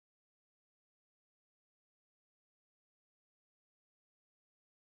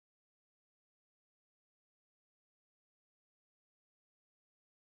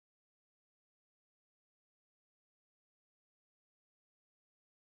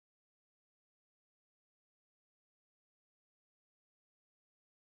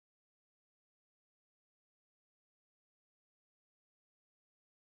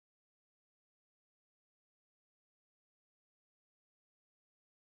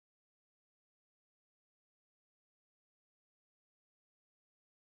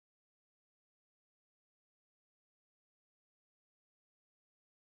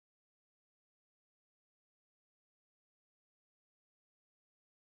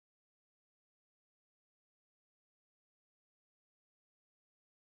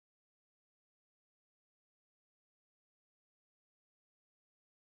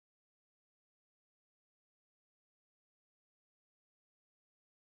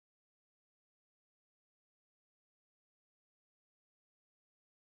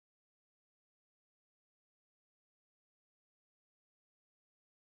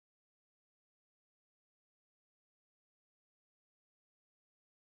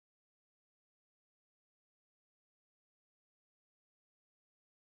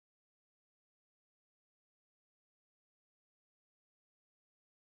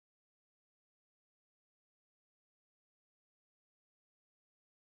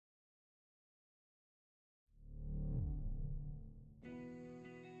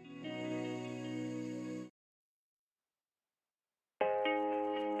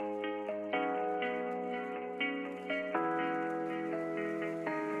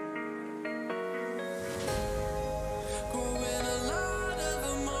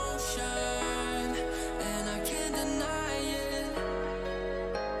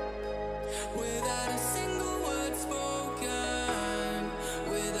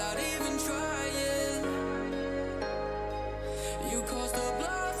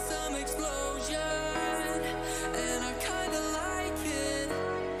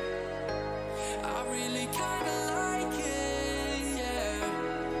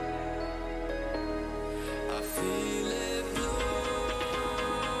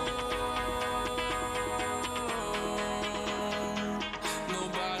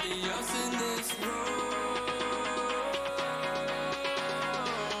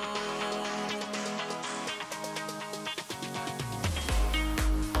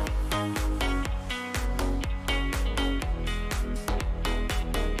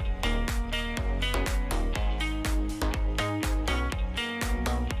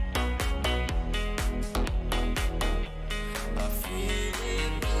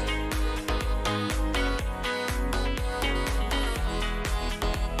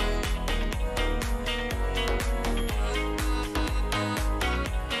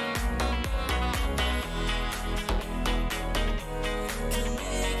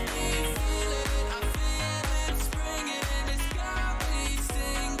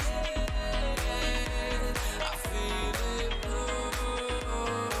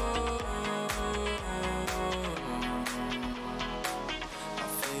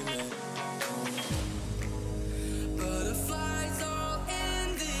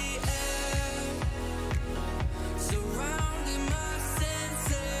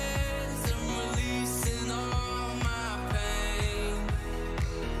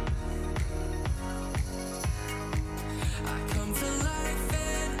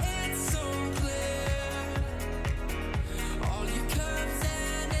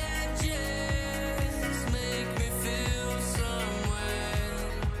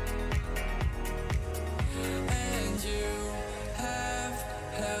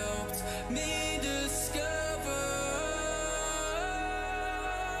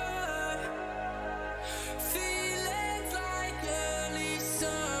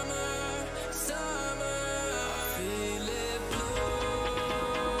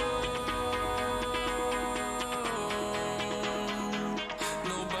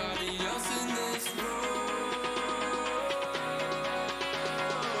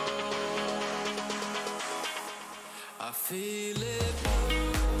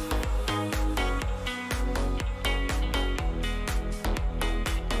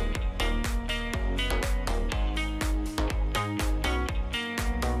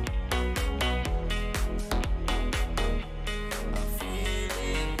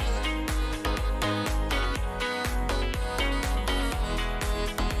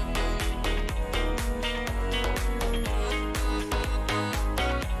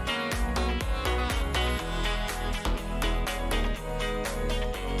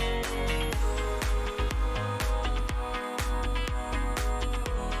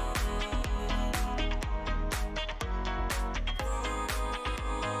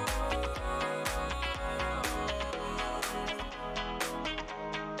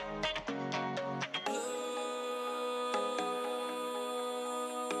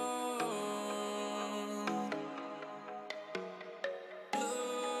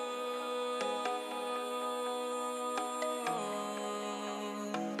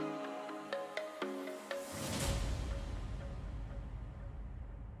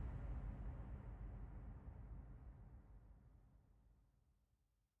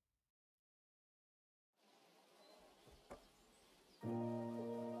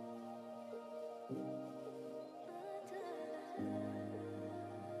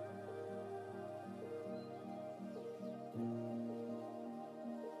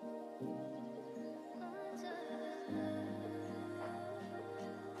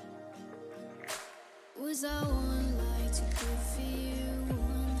Was I one lie too good for you?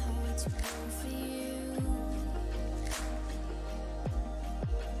 One high too low for you?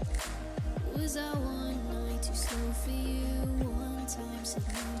 Was I one night too slow for you? One time said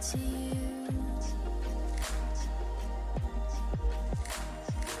no to you?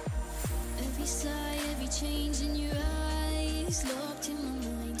 Every sigh, every change in your eyes, locked in my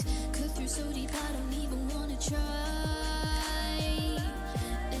mind, cut through so deep I don't even wanna try.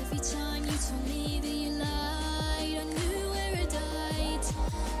 Every time you told me that you lied, I knew where I died,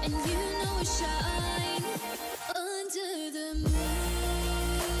 and you know I shine under the moon.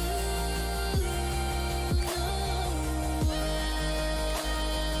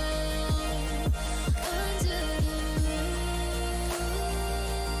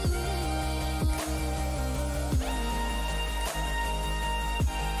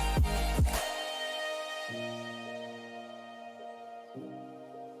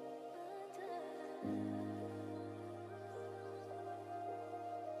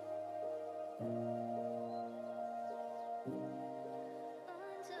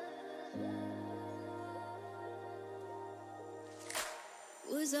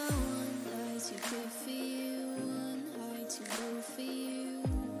 Was I one lie too good for you? One high too low for you?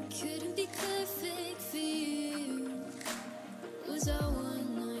 Couldn't be perfect for you. Was I one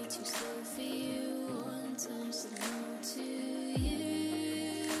night too slow for you? One time said no to you?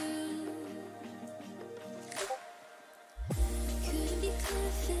 Couldn't be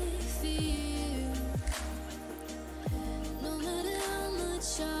perfect for you. No matter how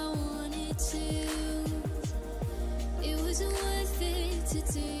much I wanted to, it wasn't worth it to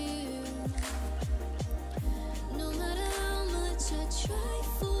do. No matter how much I tried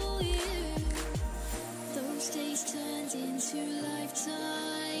for you, those days turned into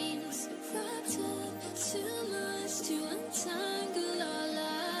lifetimes, wrapped up too much to untangle our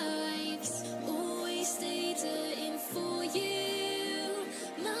lives. Always stayed in for you,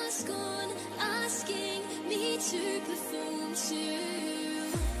 mask on, asking me to perform too.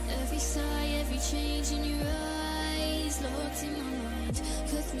 Every sigh, every change in your eyes, locked in my mind,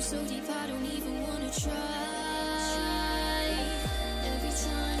 cut through so deep I don't even wanna try. Every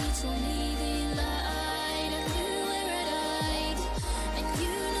time you told me that you lied, I knew where I died, and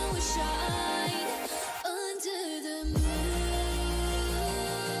you know I shine under the moon.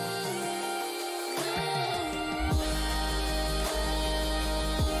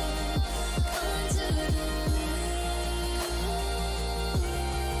 Under the moon.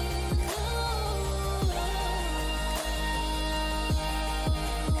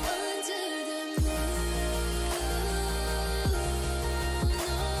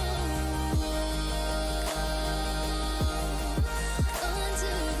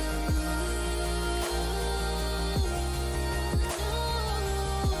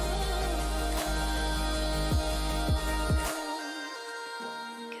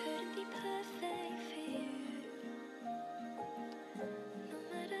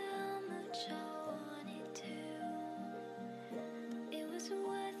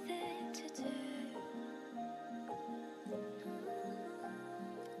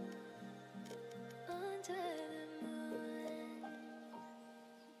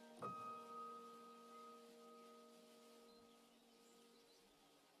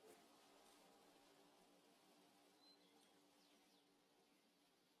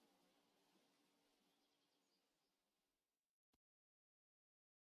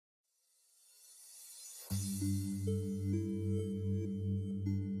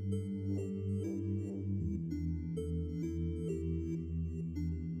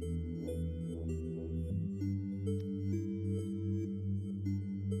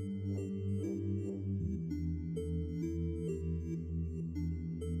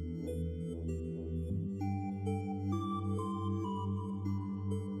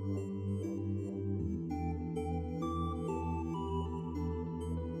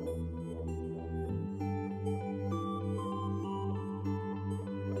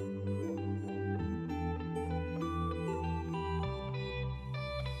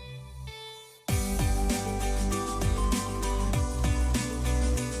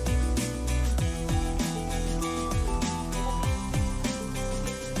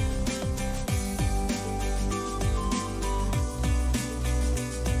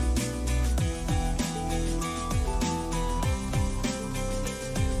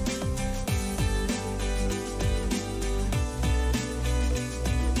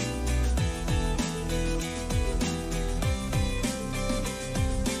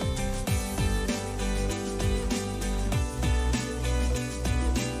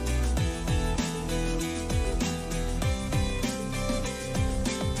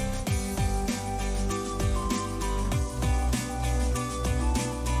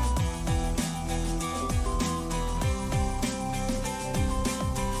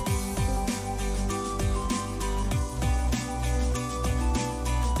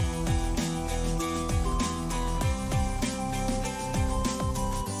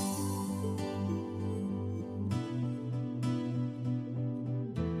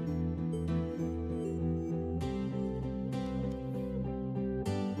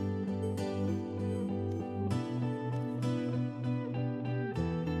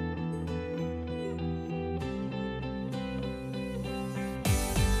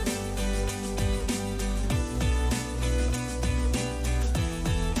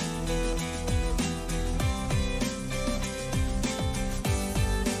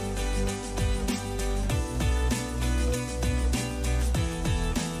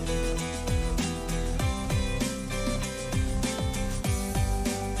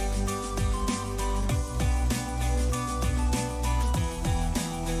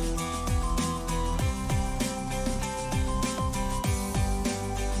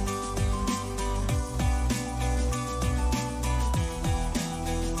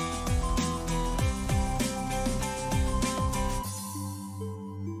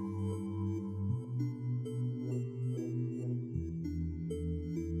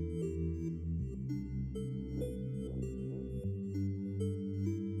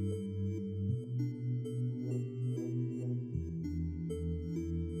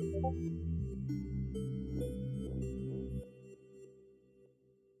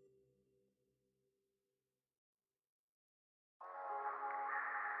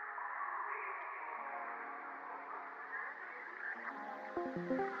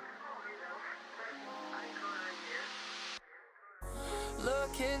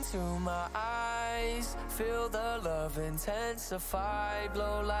 Look into my eyes, feel the love intensify,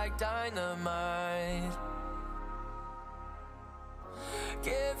 blow like dynamite.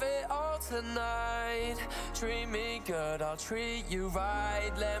 Give it all tonight, treat me good, I'll treat you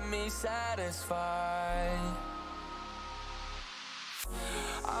right, let me satisfy.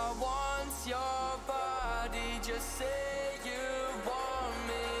 I want your body, just say you want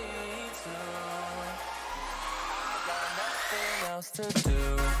me to. I got nothing else to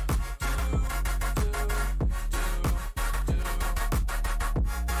do.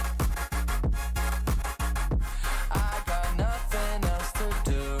 I got nothing else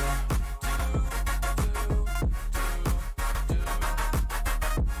to do.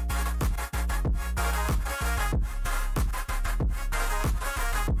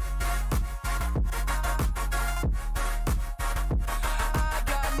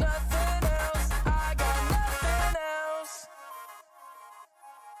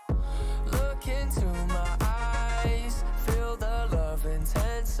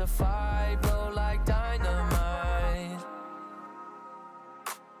 Intensify, blow like dynamite.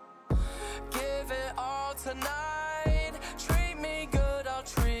 Give it all tonight, treat me good, I'll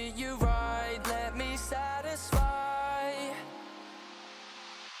treat you right, let me satisfy.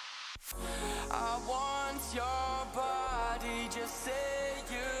 I want your body, just say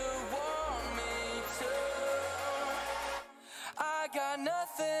you want me to. I got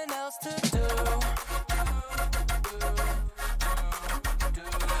nothing else to do.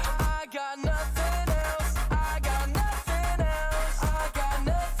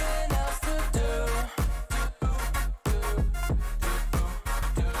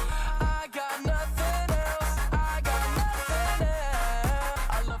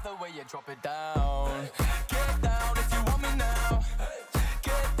 Drop it down, get down if you want me now.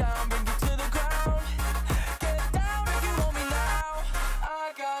 Get down, bring it to the ground. Get down if you want me now.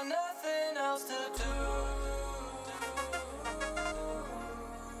 I got nothing else to do.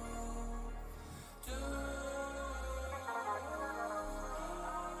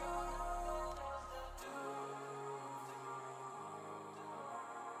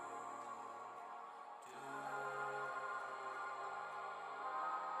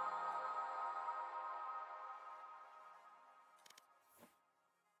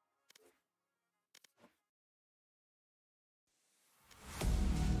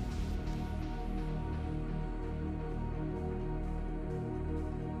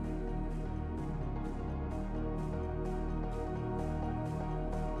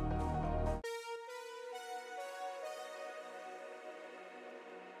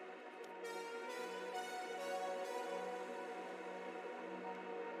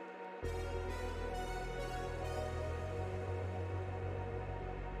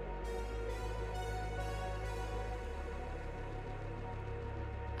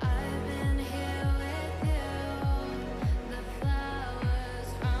 I've been here with you. The flowers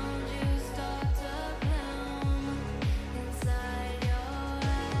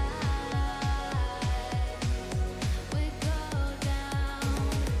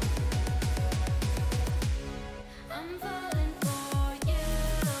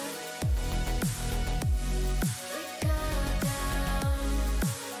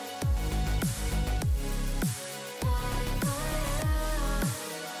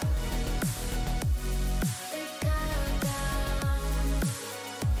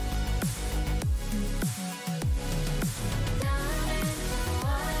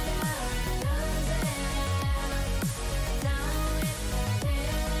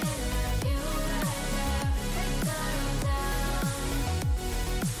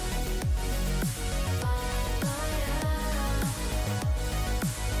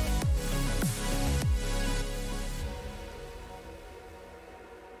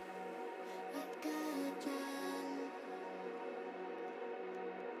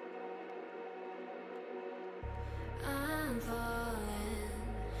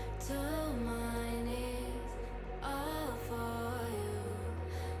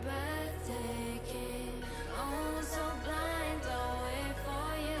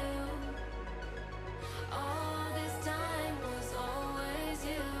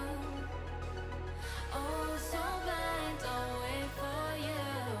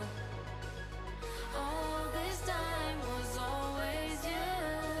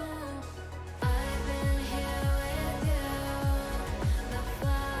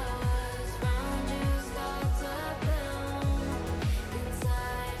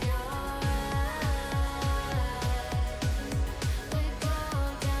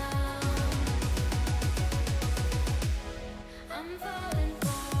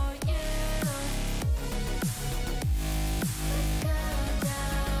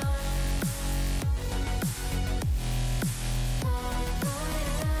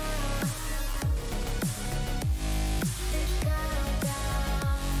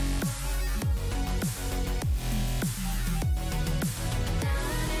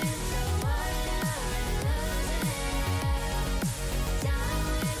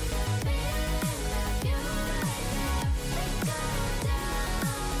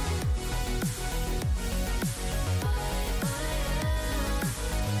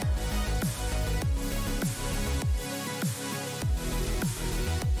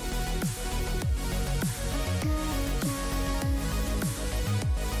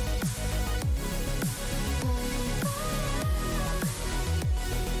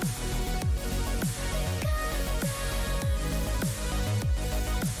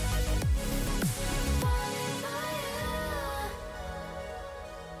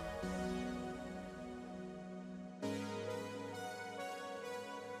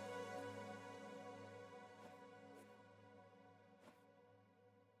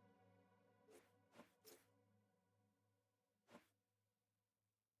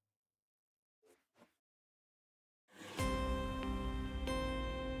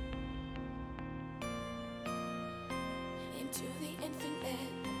into the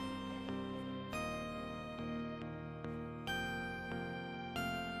infinite.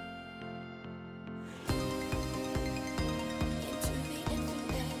 Into the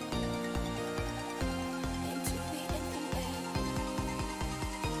infinite. Into the infinite.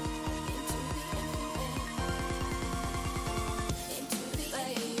 Into the infinite. Into the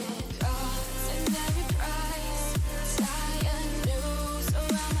infinite. Cards and every price. Tired news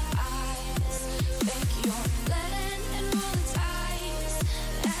around my eyes. Fake your blend and roll the dice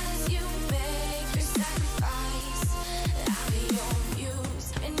as you make your sacrifice. I'll be your muse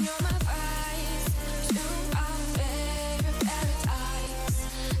and you're my vice. To our favorite paradise.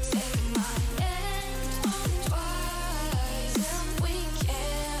 Take my hand only twice. We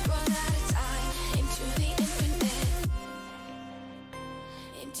can't run out of time. Into the infinite.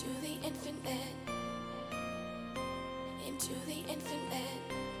 Into the infinite. Into the infinite.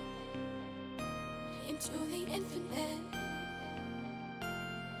 Into the infinite.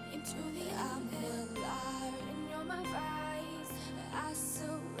 Into the I'm alive and you're my vice. I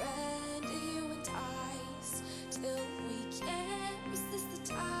surrender, you entice. Till we can't resist the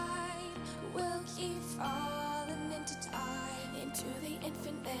tide. We'll keep falling into time. Into the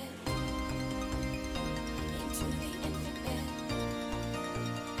infinite. Into the infinite.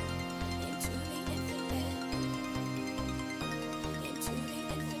 Into the infinite. Into the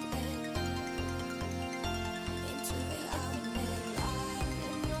infinite. Into the I'm alive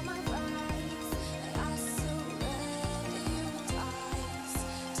and you're my vice. I surrender, you entice.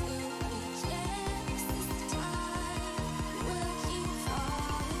 Till we can't resist the tide. We'll keep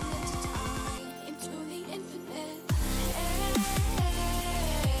falling into time. Into the infinite.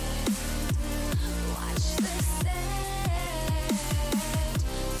 Watch the sand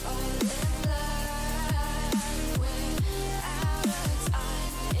fall in line. We're out of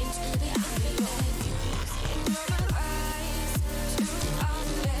time. Into the infinite. And you're my vice. To our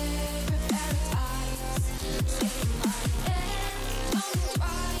favorite paradise. Take my hand only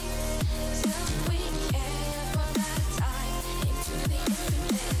twice. Till we can't run out of time. Into the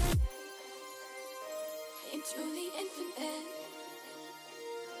infinite. Into the infinite.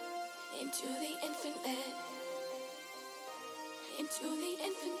 Into the infinite. Into the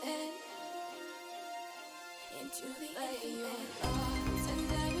infinite. Into the infinite. Cards and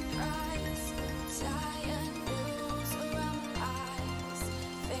every price. Tired news around my eyes.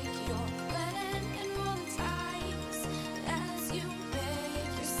 Fake your blend and roll the dice as you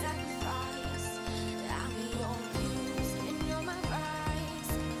make your sacrifice. I'll be your muse and you're my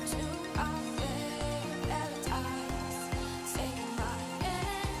vice. To our favorite paradise. Take my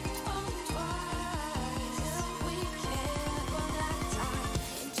hand only twice. We can't run out of time.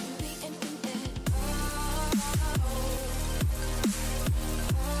 Into the infinite.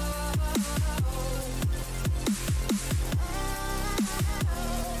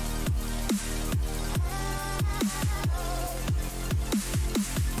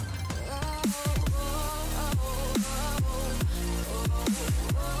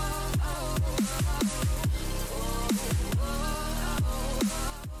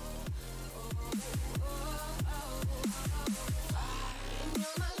 And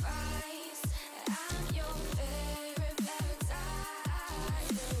you're my vice. I'm your favorite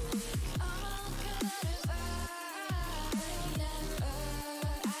paradise. All good advice. Never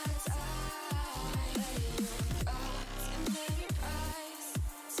out of time. Cards and every price.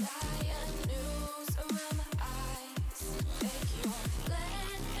 Tired news around my eyes. Fake your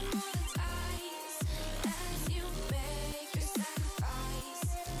blend and roll the dice as you make your sacrifice.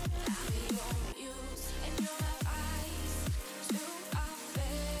 I'll be your muse and you're my vice. To our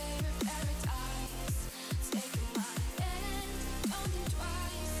favorite paradise. Take my hand only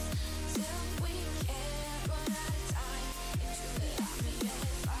twice. Till we can't run out of time. Into the infinite.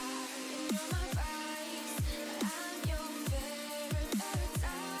 Fire and you're my vice. I'm your favorite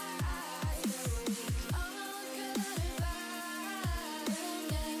paradise. All good advice.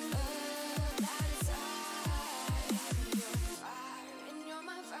 Never out of time. Fire and you're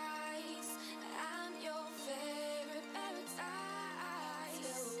my vice. I'm your favorite paradise.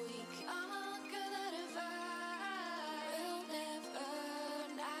 All good advice. We'll never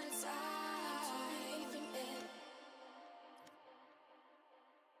run out of time. Infinite.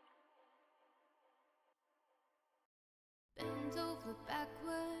 Bend over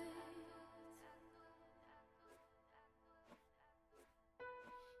backwards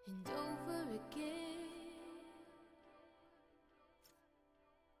and over again.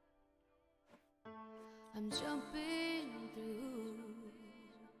 I'm jumping through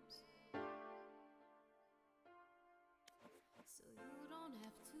hoops so you don't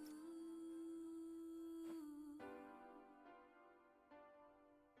have to.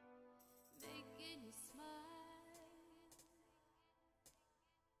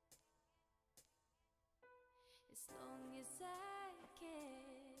 as long as I can.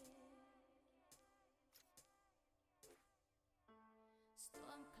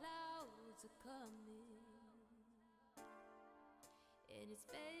 Storm clouds are coming, and it's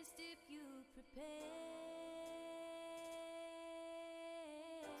best if you prepare.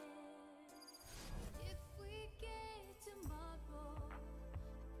 If we get tomorrow,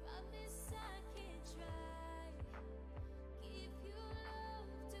 promise I can try. Give you love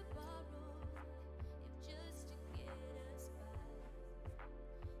to borrow, if just to get us by.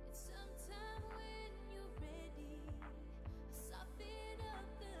 And sometime when you're ready, I'll soften up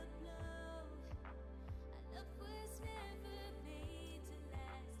the blow. Our love was never made to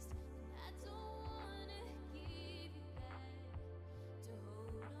last, and I don't wanna give you back to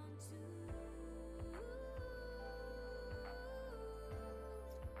hold on to.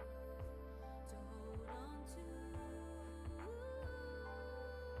 To hold on to.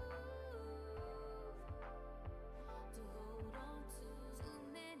 To hold on to. Too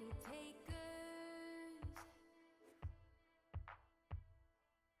many takers,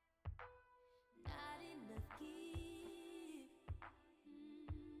 not enough give.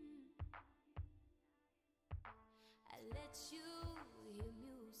 I let you hear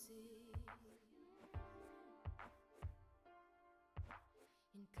music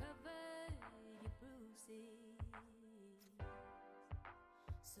and cover your bruises.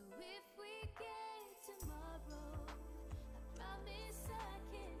 So if we get tomorrow, I promise I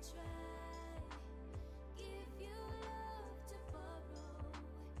can try. Give you love to borrow,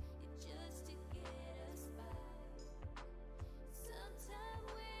 if just to get us by. Sometime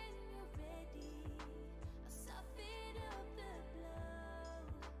when you're ready, I'll soften up the blow.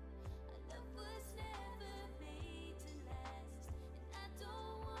 Our love was never made to last, and I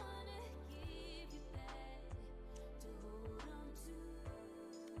don't wanna give you back to hold on to.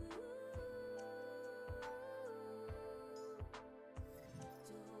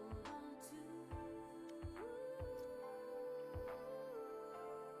 To hold on to. To hold on to.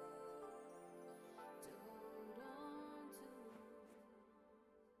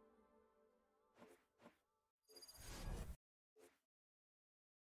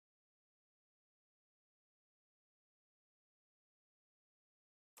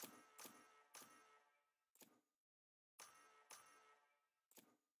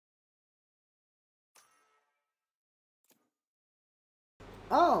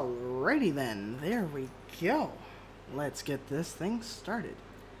 Alrighty then, there we go. Let's get this thing started.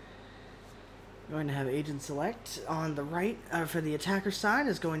 Going to have agent select. On the right, for the attacker side,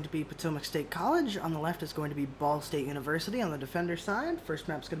 is going to be Potomac State College. On the left is going to be Ball State University. On the defender side, first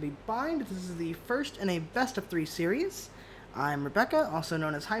map's going to be Bind. This is the first in a best of 3 series. I'm Rebecca, also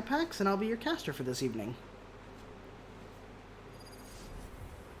known as Hypax, and I'll be your caster for this evening.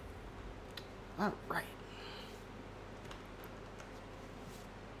 Alright.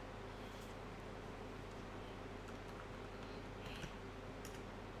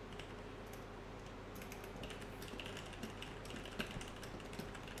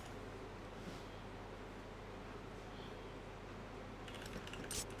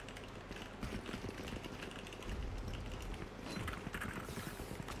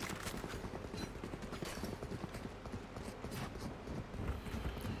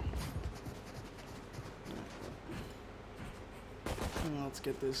 Let's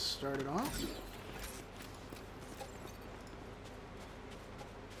get this started off.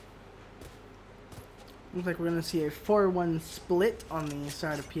 Looks like we're going to see a 4-1 split on the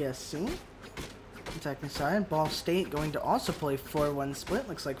side of PSC. Attacking side, Ball State going to also play 4-1 split.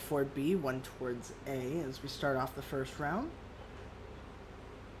 Looks like 4B, 1 towards A as we start off the first round.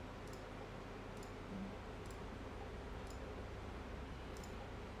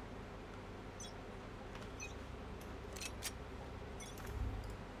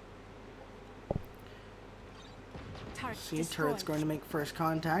 See, turret's going to make first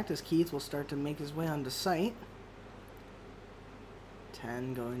contact as Keith will start to make his way onto site.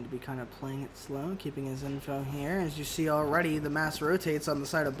 10 going to be kind of playing it slow, keeping his info here. As you see already, the mass rotates on the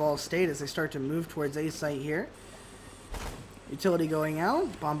side of Ball State as they start to move towards A site here. Utility going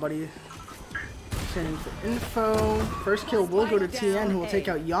out. Bomb Buddy sending for info. First kill will go to TN, who will take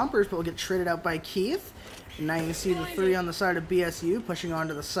out Yompers, but will get traded out by Keith. And now you can see the 3 on the side of BSU pushing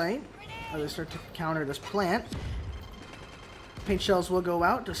onto the site as they start to counter this plant. Paint shells will go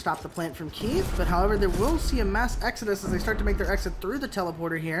out to stop the plant from Keith, but however, they will see a mass exodus as they start to make their exit through the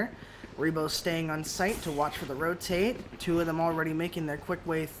teleporter here. Rebo staying on site to watch for the rotate. 2 of them already making their quick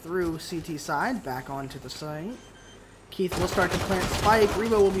way through CT side, back onto the site. Keith will start to plant Spike.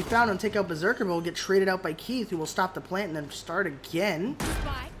 Rebo will be found and take out Berserker, but will get traded out by Keith, who will stop the plant and then start again.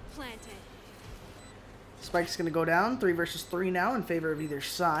 Spike planted. Spike's going to go down. 3 versus 3 now in favor of either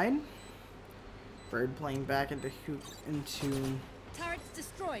side. Bird playing back into Turret's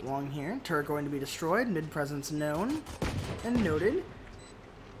destroyed. long here. Turret going to be destroyed. Mid presence known and noted.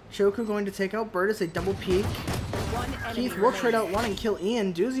 Choku going to take out Bird as a double peek. Keith will trade out one and kill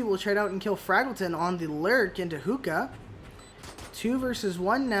Ian. Doozy will trade out and kill Fraggleton on the lurk into Hookah. 2 versus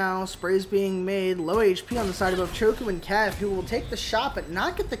 1 now. Sprays being made. Low HP on the side of both Choku and Cav, who will take the shot but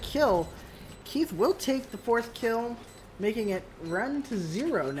not get the kill. Keith will take the 4th kill, making it run to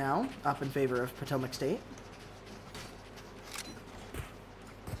 0 now, up in favor of Potomac State.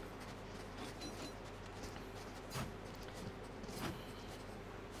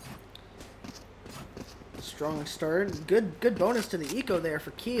 Strong start. Good bonus to the eco there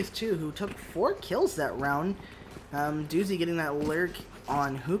for Keith, too, who took 4 kills that round. Doozy getting that lurk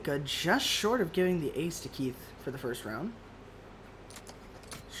on Hookah, just short of giving the ace to Keith for the first round.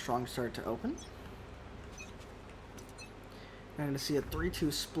 Strong start to open. I'm going to see a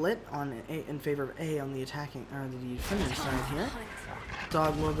 3-2 split on A in favor of A on the attacking or the defending side here.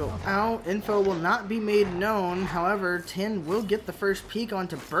 Dog will go out. Info will not be made known. However, Tin will get the first peek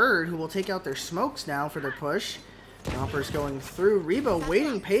onto Bird, who will take out their smokes now for their push. Yompers going through. Rebo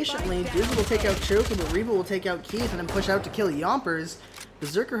waiting patiently. Doozy will take out Choku, but Rebo will take out Keith and then push out to kill Yompers.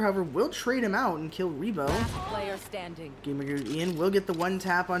 Berserker, however, will trade him out and kill Rebo. Player standing. Gamer Good Ian will get the 1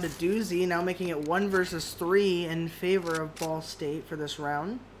 tap onto Doozy, now making it 1 versus 3 in favor of Ball State for this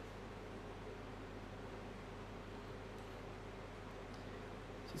round.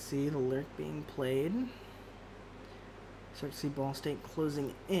 So see the lurk being played. Start to see Ball State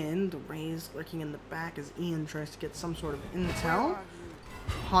closing in. The Rays lurking in the back as Ian tries to get some sort of intel.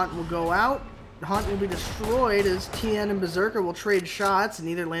 Haunt will go out. Haunt will be destroyed as TN and Berserker will trade shots,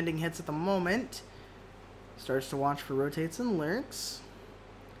 neither landing hits at the moment. Starts to watch for rotates and lurks.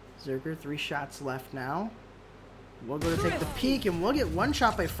 Berserker, 3 shots left now. We'll go to take the peek, and we'll get 1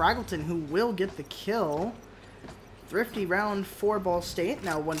 shot by Fraggleton, who will get the kill. Thrifty round for Ball State,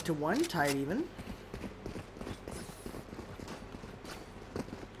 now 1-1, tied even.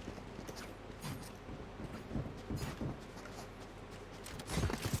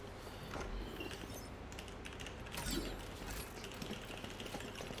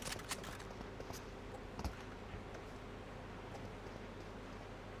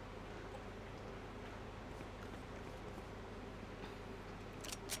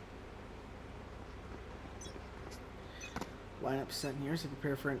 Lineup set here as they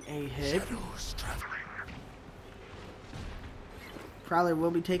prepare for an A hit. Prowler will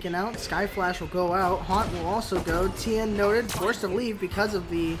be taken out. Sky Flash will go out. Haunt will also go. TN noted, forced to leave because of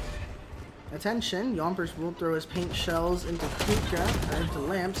the attention. Yompers will throw his paint shells into Hookah, or into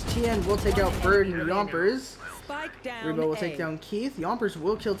Lamps. TN will take out Bird and Yompers. Rebo will take down Keith. Yompers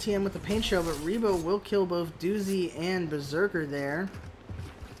will kill TN with the paint shell, but Rebo will kill both Doozy and Berserker there.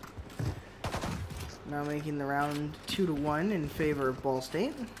 Now making the round 2-1 in favor of Ball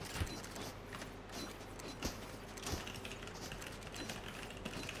State.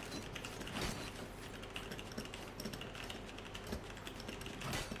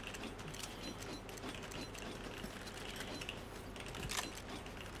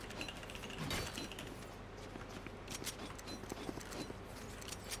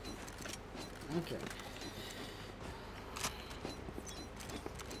 Okay.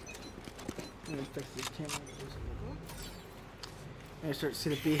 I'm gonna fix this camera. I start to see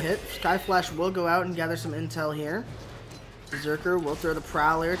the B hit. Sky Flash will go out and gather some intel here. Berserker will throw the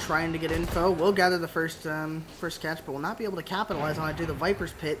Prowler, trying to get info. Will gather the first catch, but will not be able to capitalize on it due to the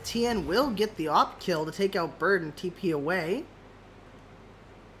Viper's Pit. TN will get the op kill to take out Bird and TP away.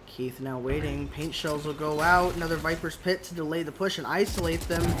 Keith now waiting. Paint shells will go out. Another Viper's Pit to delay the push and isolate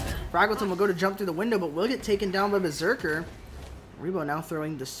them. Fraggleton will go to jump through the window, but will get taken down by Berserker. Rebo now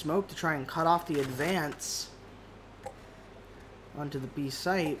throwing the smoke to try and cut off the advance onto the B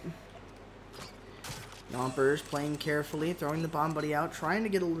site. Yompers playing carefully, throwing the bomb buddy out, trying to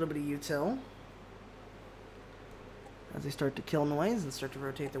get a little bit of util as they start to kill noise and start to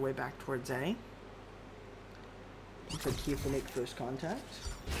rotate their way back towards A. Looks like Keith will make first contact.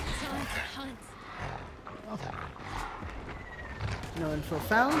 No info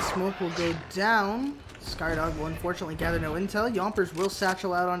found. Smoke will go down. Skydog will unfortunately gather no intel. Yompers will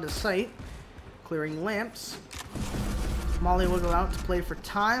satchel out onto site, clearing lamps. Molly will go out to play for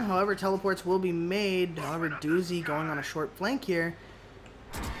time. However, teleports will be made. However, Doozy going on a short flank here.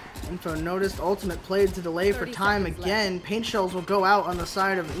 Info noticed. Ultimate played to delay for time again. Paint shells will go out on the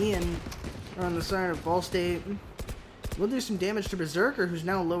side of Ian, or on the side of Ball State. We'll do some damage to Berserker, who's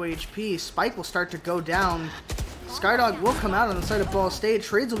now low HP. Spike will start to go down. Skydog will come out on the side of Ball State.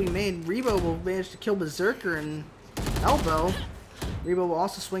 Trades will be made. Rebo will manage to kill Berserker and Elbow. Rebo will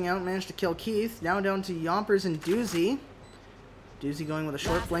also swing out and manage to kill Keith. Now down to Yompers and Doozy. Doozy going with a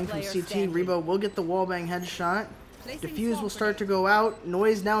short flank from CT. Rebo will get the wallbang headshot. Defuse will start to go out.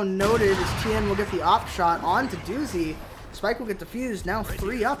 Noise now noted as TN will get the op shot onto Doozy. Spike will get defused. Now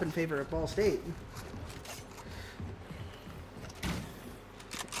 3 up in favor of Ball State.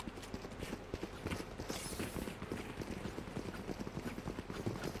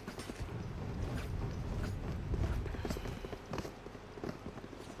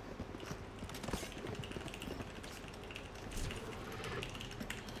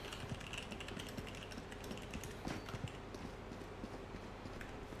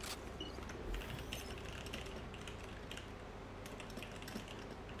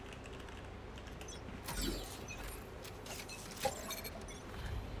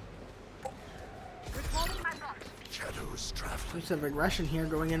 There's some regression here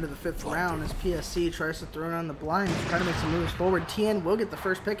going into the 5th round as PSC tries to throw down the blinds, try to make some moves forward. TN will get the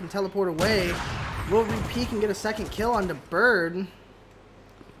first pick and teleport away. Will re-peek and get a second kill onto Bird.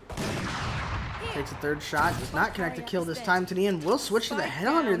 Takes a 3rd shot, does not connect a kill this time to the end. Will switch to the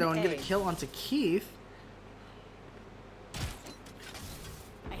Headhunter though and get a kill onto Keith.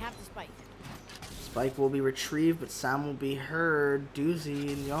 I have the spike. Spike will be retrieved, but Sam will be heard. Doozy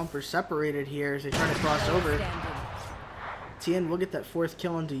and Yomper separated here as they try to cross over. TN will get that 4th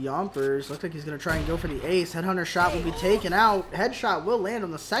kill into Yompers. Looks like he's going to try and go for the ace. Headhunter shot will be taken out. Headshot will land on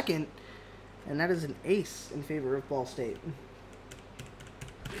the 2nd. And that is an ace in favor of Ball State.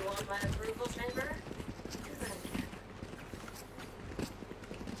 You want my approval, Chamber?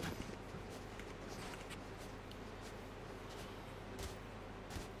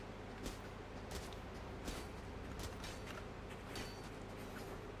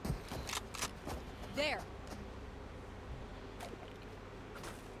 There.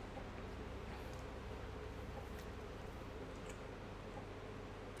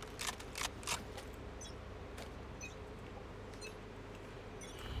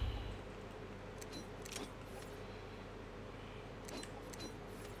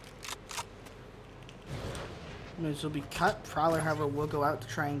 This will be cut. Prowler, however, will go out to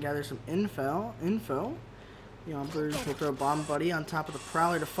try and gather some info. Yompers will throw Bomb Buddy on top of the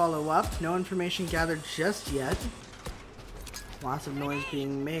Prowler to follow up. No information gathered just yet. Lots of noise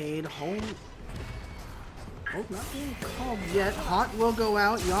being made. Home. Oh, not being called yet. Haunt will go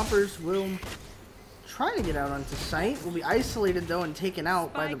out. Yompers will try to get out onto site. Will be isolated though and taken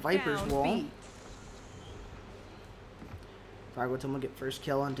out by the Viper's wall. Fragleton will get first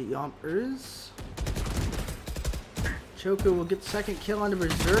kill onto Yompers. Choku will get second kill onto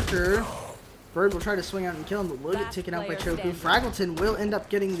Berserker. Bird will try to swing out and kill him, but will get taken out by Choku. Fraggleton will end up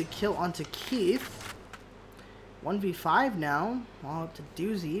getting the kill onto Keith. 1v5 now. All up to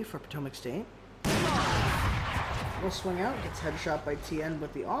Doozy for Potomac State. Will swing out, gets headshot by TN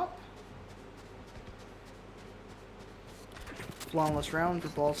with the op. Flawless round for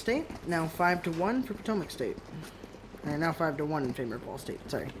Ball State. Now 5-1 for Potomac State. And now 5-1 in favor of Ball State.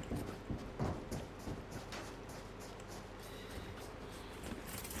 Sorry.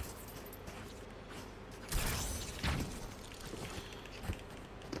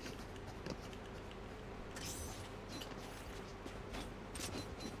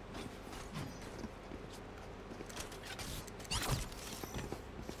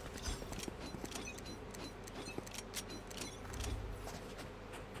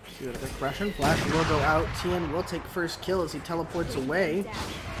 Flash will go out. TN will take first kill as he teleports away.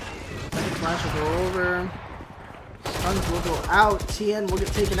 Second flash will go over. Stuns will go out. TN will get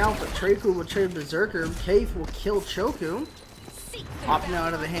taken out, but Treku will trade Berserker. Keith will kill Choku. Op now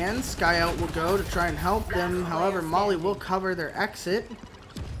out of the hands. Sky out will go to try and help them. However, Molly will cover their exit.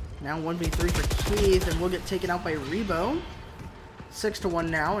 Now 1v3 for Keith, and will get taken out by Rebo. 6-1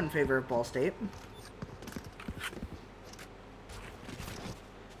 now in favor of Ball State.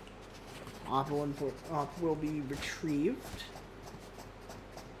 Op will be retrieved.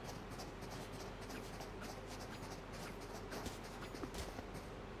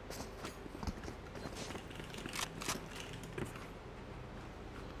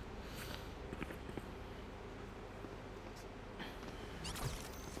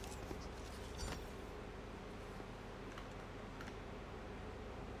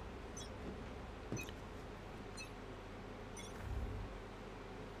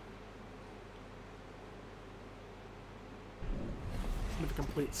 With a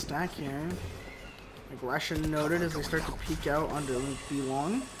complete stack here. Aggression noted as they start to peek out under Link B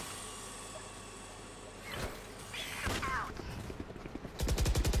long.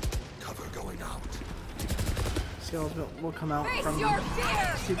 Skills will come out Face from your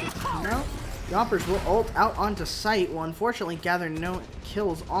fear! Stupid come out. Yompers will ult out onto site. Will unfortunately gather no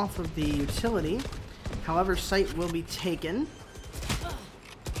kills off of the utility. However, site will be taken.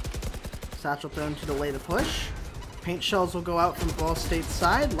 Satchel thrown to delay the push. Paint shells will go out from Ball State's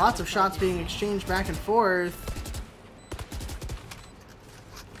side. Lots of shots being exchanged back and forth.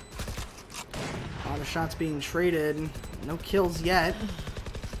 A lot of shots being traded. No kills yet.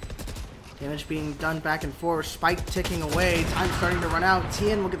 Damage being done back and forth. Spike ticking away. Time starting to run out.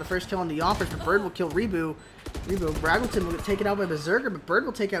 TN will get the first kill on the Yompers, but Bird will kill Rebu. Braggleton will get taken out by Berserker, but Bird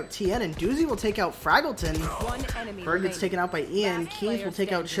will take out TN, and Doozy will take out Fraggleton. Bird gets taken out by Ian. Keith will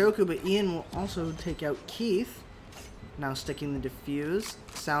take out Choku, but Ian will also take out Keith. Now sticking the defuse.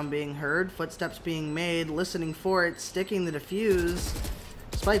 Sound being heard. Footsteps being made. Listening for it. Sticking the defuse.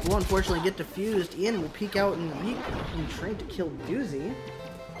 Spike will unfortunately get defused. Ian will peek out and try to kill Doozy.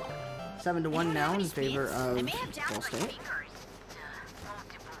 7-1 now in favor of Ball State.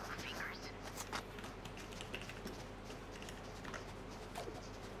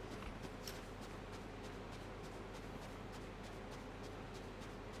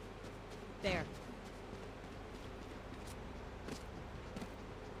 There.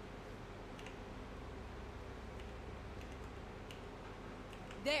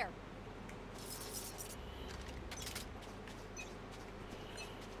 There.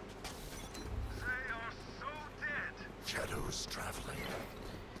 Shadows traveling.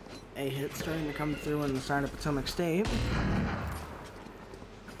 A hit starting to come through on the side of Potomac State.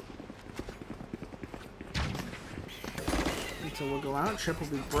 Until we'll go out. Trip will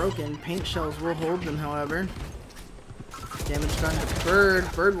be broken. Paint shells will hold them, however. Damage done to Bird.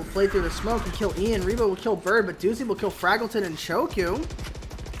 Bird will play through the smoke and kill Ian. Rebo will kill Bird, but Doozy will kill Fraggleton and Choku.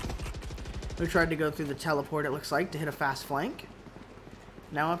 Who tried to go through the teleport, it looks like, to hit a fast flank.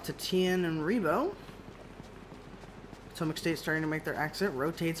 Now up to Tien and Rebo. Potomac State starting to make their exit.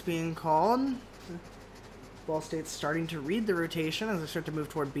 Rotates being called. Ball State's starting to read the rotation as they start to move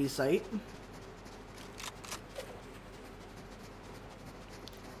toward B site.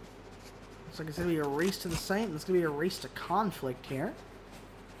 Looks like it's going to be a race to the site, and it's going to be a race to conflict here.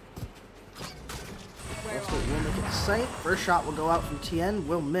 Ball State will make it to site. First shot will go out from Tien,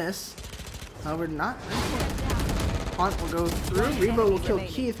 will miss. However, not. Haunt will go through. Rebo will kill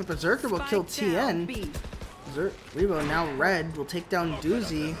Keith, but Berserker will kill Tien. Rebo now red will take down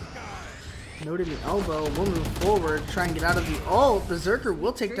Doozy. Noted in the elbow. Will move forward. Try and get out of the ult. Berserker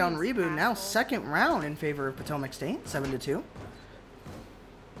will take down Rebo. Now second round in favor of Potomac State. 7-2.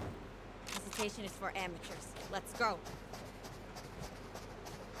 Hesitation is for amateurs. Let's go.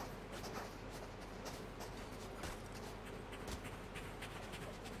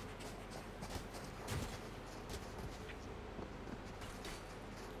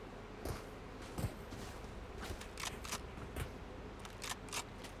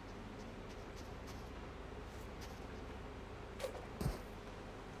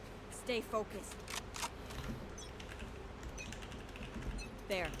 Stay focused.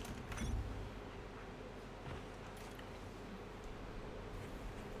 There.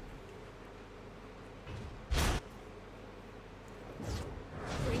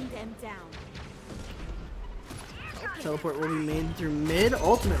 Bring them down. Teleport will be made through mid.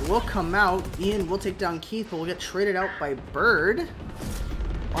 Ultimate will come out. Ian will take down Keith, but will get traded out by Bird.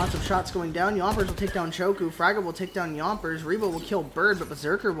 Lots of shots going down. Yompers will take down Choku. Fraggle will take down Yompers. Rebo will kill Bird, but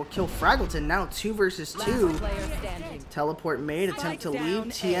Berserker will kill Fraggleton. Now 2 versus 2. Teleport made. Attempt to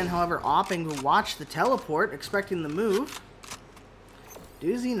leave. Tien, however, opting to watch the teleport, expecting the move.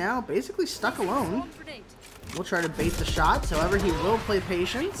 Doozy now basically stuck alone. We'll try to bait the shots. However, he will play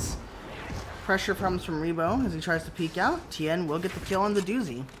patience. Pressure comes from Rebo as he tries to peek out. Tien will get the kill on the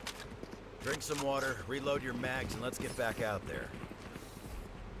Doozy. Drink some water, reload your mags, and let's get back out there.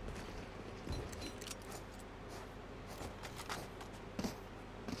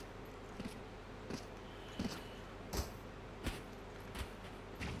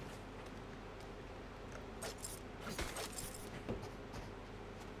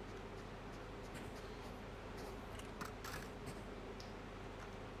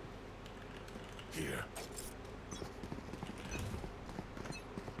 Here.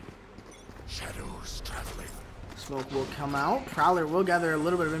 Shadows traveling. Smoke will come out. Prowler will gather a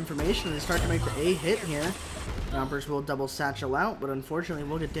little bit of information and start to make the A hit here. Yompers will double satchel out, but unfortunately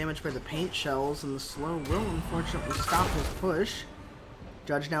will get damaged by the paint shells, and the slow will unfortunately stop his push.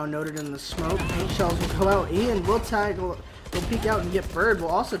 Judge now noted in the smoke. Paint shells will go out. Ian will peek out and get Bird. Will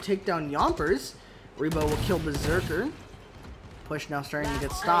also take down Yompers. Rebo will kill Berserker. Push now starting to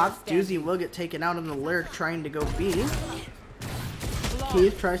get stopped. Doozy will get taken out on the Lyric trying to go B.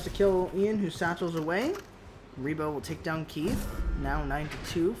 Keith tries to kill Ian, who satchels away. Rebo will take down Keith. Now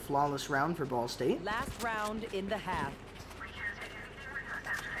 9-2. Flawless round for Ball State. Last round in the half.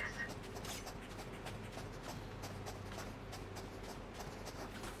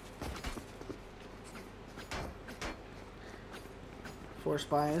 Four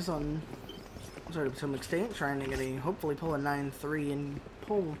spies on Potomac State trying to get hopefully pull a 9-3 and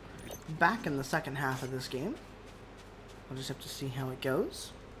pull back in the second half of this game. We'll just have to see how it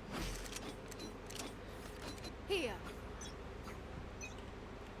goes. Here.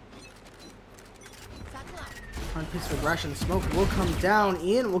 On piece of aggression, smoke will come down.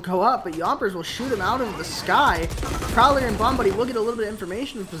 Ian will go up, but Yompers will shoot him out of the sky. Prowler and Bomb Buddy will get a little bit of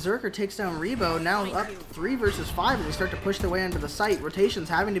information as Berserker takes down Rebo. Now up 3 versus 5 as they start to push their way into the site. Rotations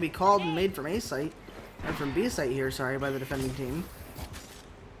having to be called and made from A site, and from B site here, sorry, by the defending team.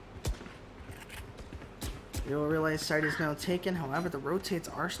 You'll realize site is now taken. However, the rotates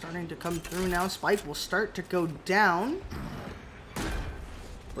are starting to come through now. Spike will start to go down.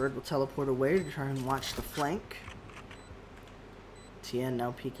 Bird will teleport away to try and watch the flank. Tien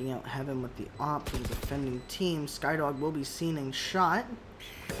now peeking out heaven with the op for the defending team. Skydog will be seen and shot.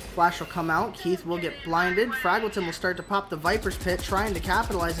 Flash will come out. Keith will get blinded. Fraggleton will start to pop the Viper's Pit, trying to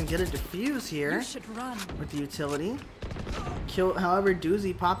capitalize and get a defuse here with the utility. However,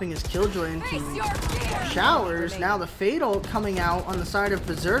 Doozy popping his Killjoy into showers. Now the Fatal coming out on the side of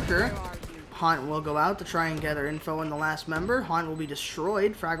Berserker. Haunt will go out to try and gather info on the last member. Haunt will be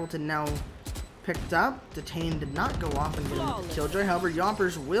destroyed. Fraggleton now picked up. Detain did not go off and get him with Killjoy. However,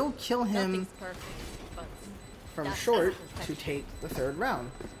 Yompers will kill him from short to take the third round.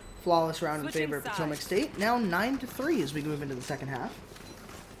 Flawless round in favor of Potomac State. Now 9-3 as we move into the second half.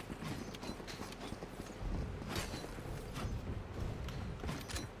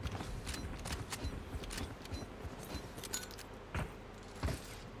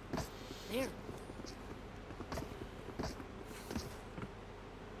 There.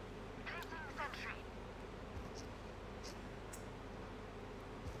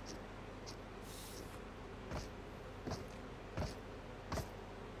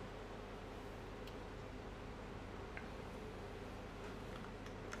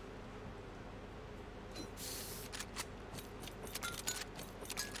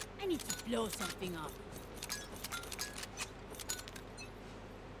 I need to blow something up.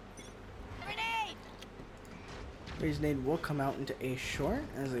 Nade will come out into A short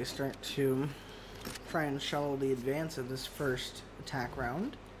as they start to try and shuttle the advance of this first attack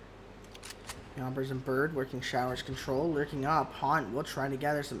round. Yompers and Bird working Showers control, lurking up. Haunt will try to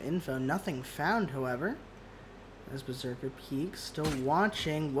gather some info. Nothing found, however. As Berserker peeks, still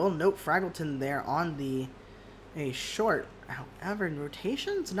watching. Will note Fraggleton there on the A short. However,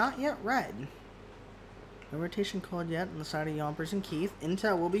 rotation's not yet read. No rotation called yet on the side of Yompers and Keith.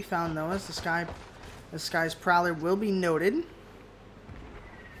 Intel will be found though as the Sky's Prowler will be noted.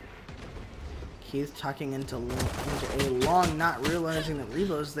 Keith tucking into A long, not realizing that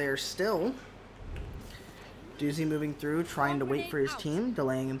Rebo's there still. Doozy moving through, trying to wait for his team,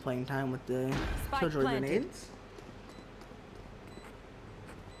 delaying and playing time with the Killjoy grenades.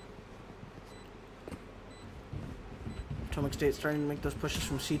 Potomac State starting to make those pushes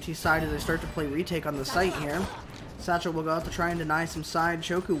from CT side as they start to play retake on the site here. Satchel will go out to try and deny some side.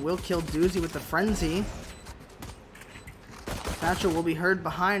 Choku will kill Doozy with the Frenzy. Satchel will be heard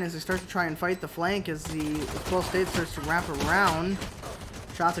behind as they start to try and fight the flank as the 12 State starts to wrap around.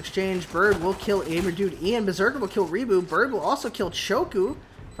 Shots exchange. Bird will kill Dude Ian. Berserker will kill Reboot. Bird will also kill Choku.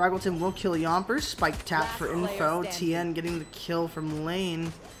 Fraggleton will kill Yompers. Spike tapped for info. Tien getting the kill from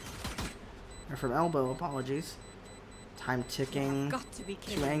lane. Or from elbow, apologies. Time ticking.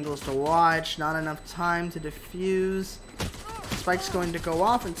 2 angles to watch. Not enough time to defuse. Spike's going to go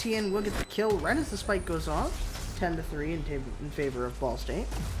off, and Tien will get the kill right as the spike goes off. 10-3 in favor of Ball State.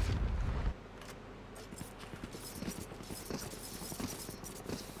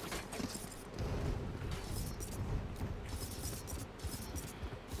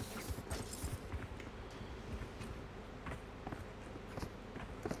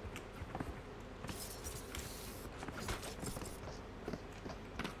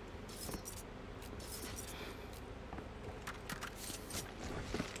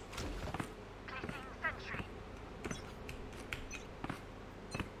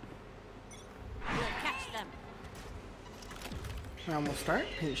 Round will start.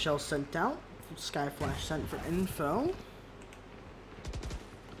 Paint shell sent out. Sky Flash sent for info.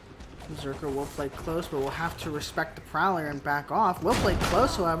 Berserker will play close, but will have to respect the Prowler and back off. Will play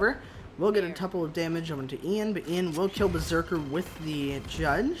close, however. Will get a couple of damage onto Ian, but Ian will kill Berserker with the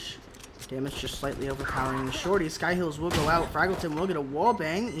Judge. Damage just slightly overpowering the shorty. Sky Hills will go out. Fraggleton will get a wall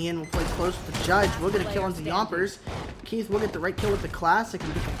bang. Ian will play close with the judge. We'll get a kill onto Yompers. Keith will get the right kill with the classic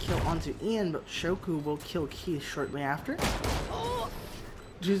and get the kill onto Ian, but Shoku will kill Keith shortly after.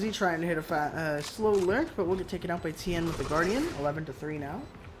 Juicy trying to hit a slow lurk, but we'll get taken out by TN with the Guardian. 11-3 now.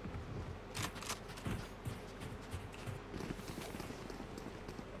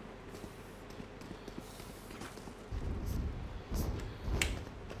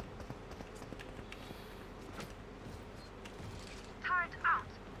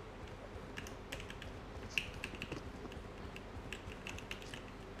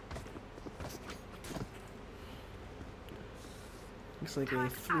 Looks like a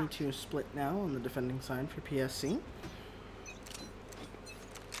 3-2 split now on the defending side for PSC.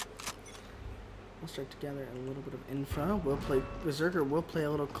 We'll start to gather a little bit of info. We'll play Berserker. Will play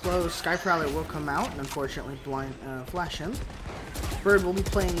a little close. Sky Prowler will come out and unfortunately flash him. Bird will be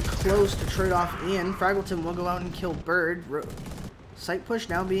playing close to trade off Ian. Fraggleton will go out and kill Bird. Sight push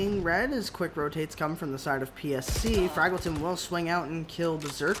now being red as quick rotates come from the side of PSC. Fraggleton will swing out and kill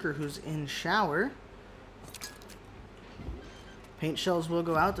Berserker, who's in shower. Paint shells will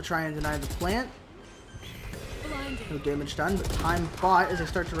go out to try and deny the plant. No damage done, but time bought as they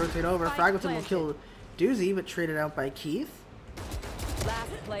start to rotate over. Fraggleton will kill Doozy, but traded out by Keith.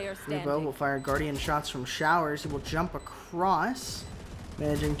 Last player standing. Rebo will fire Guardian shots from showers. He will jump across,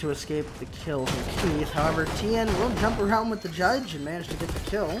 managing to escape the kill from Keith. However, TN will jump around with the judge and manage to get the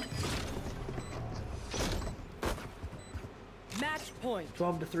kill. Match point.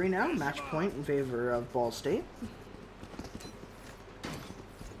 12-3 now. Match point in favor of Ball State.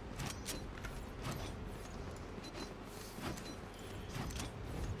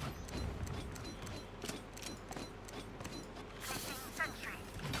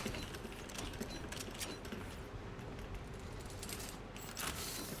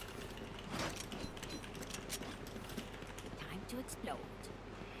 To explode.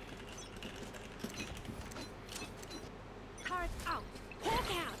 Turret out. Hawk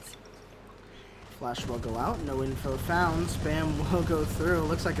out. Flash will go out. No info found. Spam will go through.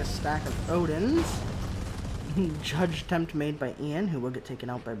 Looks like a stack of Odins. Judge attempt made by Ian, who will get taken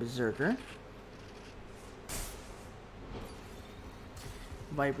out by Berserker.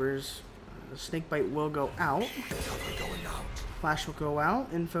 Vipers. Snakebite will go out. Flash will go out.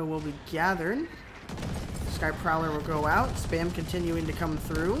 Info will be gathered. Sky Prowler will go out. Spam continuing to come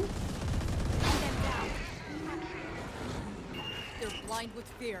through. They're blind with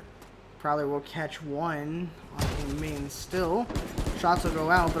fear. Prowler will catch one on the main still. Shots will go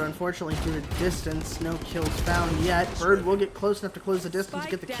out, but unfortunately due to distance, no kills found yet. Bird will get close enough to close the distance,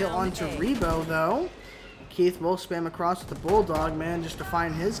 get the kill onto Rebo though. Keith will spam across with the Bulldog, man, just to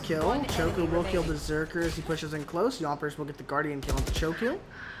find his kill. Choku will kill Berserker as he pushes in close. Yompers will get the Guardian kill onto Choku.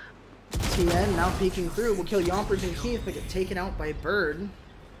 TN now peeking through will kill Yompers and Keith, but get taken out by Bird.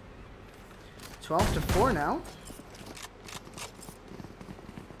 12-4 now.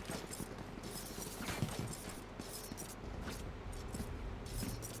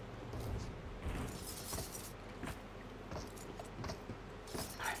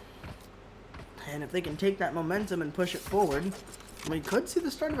 And if they can take that momentum and push it forward, we could see the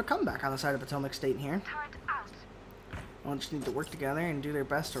start of a comeback on the side of Potomac State here. They'll just need to work together and do their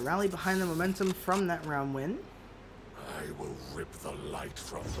best to rally behind the momentum from that round win. I will rip the light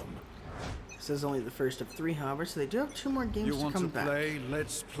from them. This is only the first of 3, however, so they do have 2 more games to come back. Play?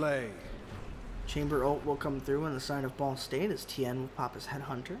 Let's play. Chamber ult will come through on the side of Ball State as TN will pop his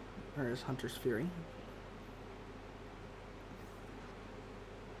Headhunter, or his Hunter's Fury.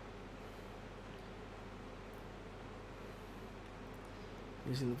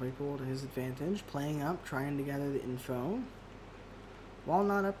 Using the Viper Ult to his advantage, playing up, trying to gather the info. While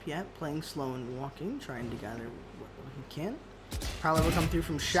not up yet, playing slow and walking, trying to gather what he can. Probably will come through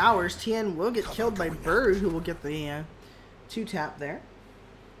from showers. TN will get killed by Bird, who will get the 2-tap there.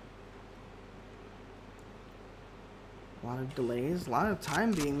 A lot of delays, a lot of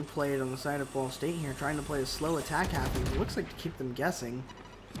time being played on the side of Ball State here, trying to play a slow attack happens. It looks like to keep them guessing.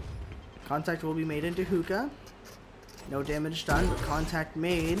 Contact will be made into Hookah. No damage done, but contact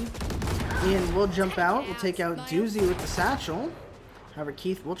made. Ian will jump out. We'll take out Doozy with the satchel. However,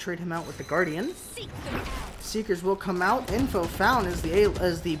 Keith will trade him out with the Guardian. Seekers will come out. Info found as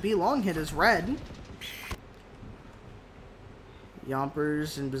the B long hit is red.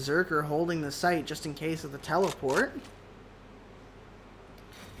 Yompers and Berserker holding the site just in case of the teleport.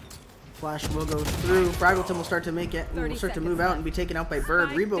 Flash will go through. Fraggleton will start to make it. Will start to move out and be taken out by Bird.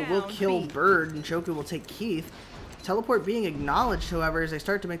 Rebo will kill Bird, and Choku will take Keith. Teleport being acknowledged, however, as they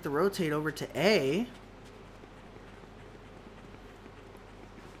start to make the rotate over to A.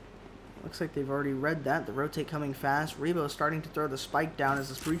 Looks like they've already read that. The rotate coming fast. Rebo starting to throw the spike down as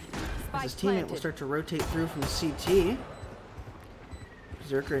his teammate will start to rotate through from CT.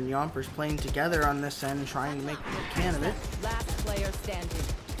 Berserker and Yompers playing together on this end, trying to make what they can of it. Last player standing.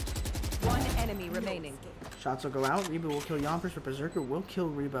 One enemy remaining. Shots will go out. Rebo will kill Yompers, but Berserker will kill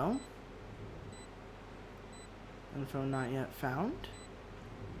Rebo. Info not yet found.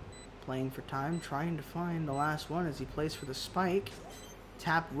 Playing for time, trying to find the last one as he plays for the spike.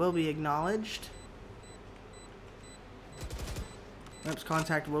 Tap will be acknowledged. Oops,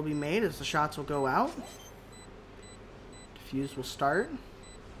 contact will be made as the shots will go out. Defuse will start.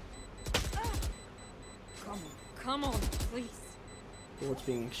 Come on, please. Bullets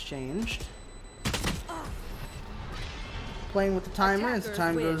being exchanged. Playing with the timer as the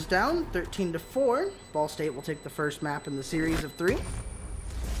time goes down. 13-4. Ball State will take the first map in the series of 3.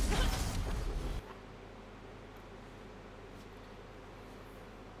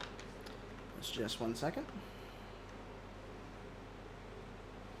 Just 1 second.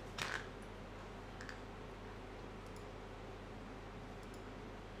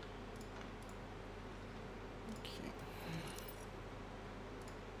 Okay.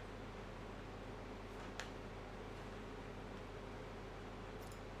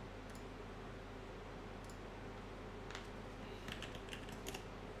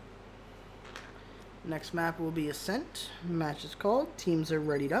 Next map will be Ascent. Match is called. Teams are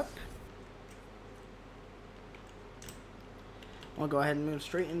readied up. I'll go ahead and move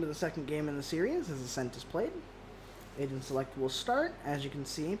straight into the second game in the series as Ascent is played. Agent Select will start. As you can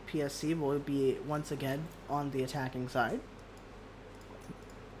see, PSC will be once again on the attacking side.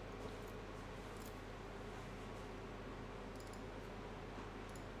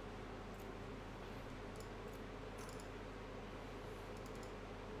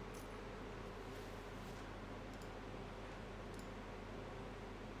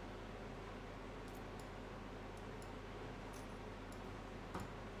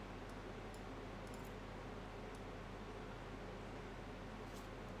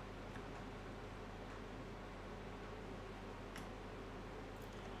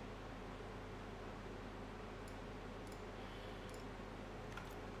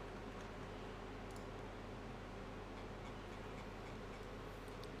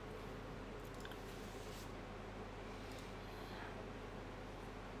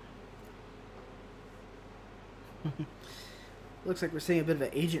 Looks like we're seeing a bit of an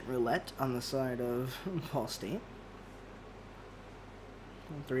agent roulette on the side of Ball State.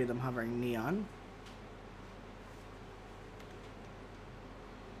 3 of them hovering neon.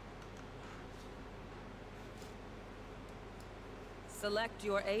 Select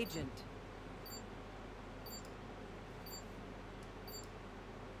your agent.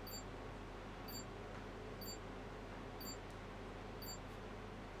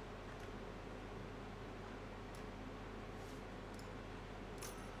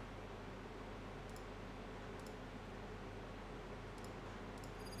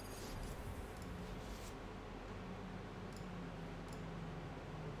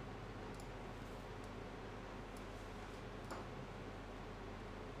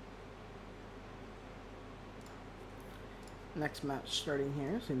 Next match starting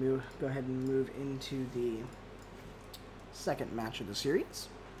here, so go ahead and move into the second match of the series.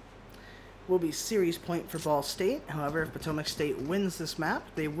 Will be series point for Ball State. However, if Potomac State wins this map,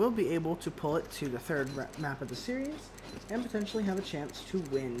 they will be able to pull it to the third map of the series and potentially have a chance to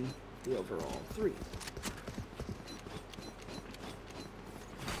win the overall 3.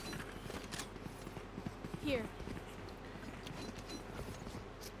 Here.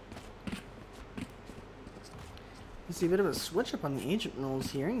 You see a bit of a switch up on the agent roles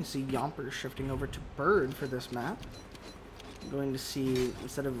here. You see Yomper shifting over to Bird for this map. You're going to see,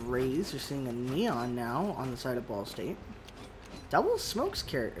 instead of Rays, you're seeing a Neon now on the side of Ball State. Triple Smokes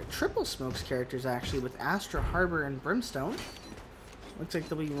characters actually with Astra, Harbor, and Brimstone. Looks like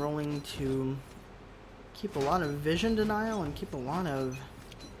they'll be rolling to keep a lot of vision denial and keep a lot of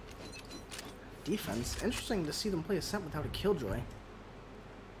defense. Interesting to see them play Ascent without a Killjoy.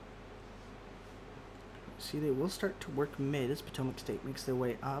 See, they will start to work mid as Potomac State makes their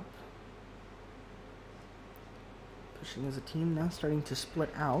way up. Pushing as a team now, starting to split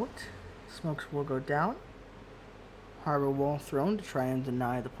out. Smokes will go down. Harbor wall thrown to try and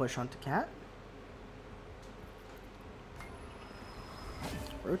deny the push onto Cat.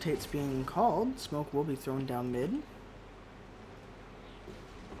 Rotates being called. Smoke will be thrown down mid.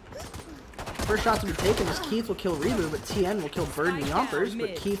 First shot to be taken as Keith will kill Reboot, but TN will kill Bird and Yompers,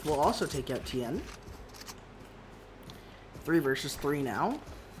 but Keith will also take out TN. 3 versus 3 now.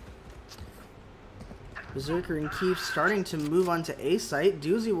 Berserker and Keith starting to move on to A site.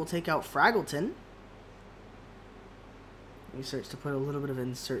 Doozy will take out Fraggleton. He starts to put a little bit of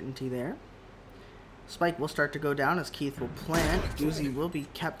uncertainty there. Spike will start to go down as Keith will plant. Doozy will be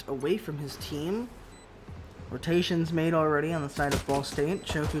kept away from his team. Rotations made already on the side of Ball State.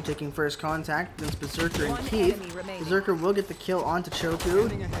 Choku taking first contact against Berserker and Keith. Berserker will get the kill onto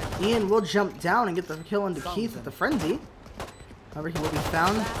Choku. Ian will jump down and get the kill onto Keith with the frenzy. However, he will be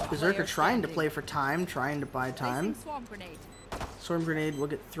found. Berserker trying to play for time, trying to buy time. Storm Grenade will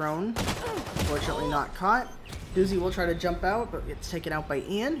get thrown. Unfortunately not caught. Doozy will try to jump out, but gets taken out by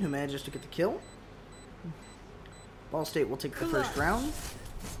Ian, who manages to get the kill. Ball State will take the first round.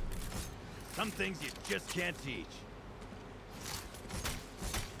 Some things you just can't teach.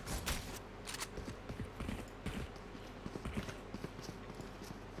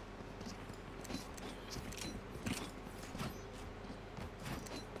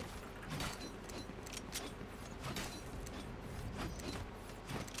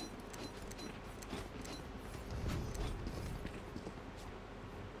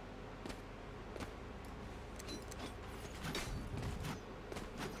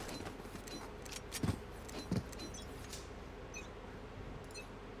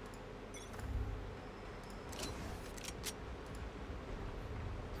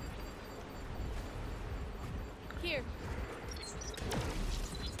 Here.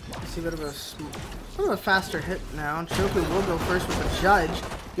 See a bit of a faster hit now. Choku will go first with the Judge.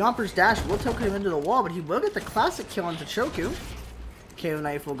 Yomper's dash will take him into the wall, but he will get the classic kill onto Choku. KO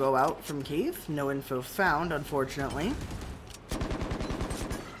knife will go out from Keith. No info found, unfortunately.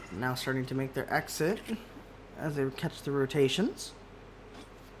 Now starting to make their exit as they catch the rotations.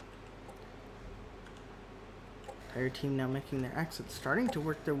 Entire team now making their exit, starting to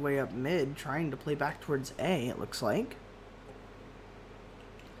work their way up mid, trying to play back towards A, it looks like.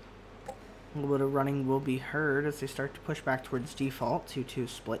 A little bit of running will be heard as they start to push back towards default. 2-2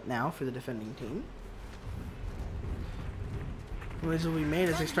 split now for the defending team. Noise will be made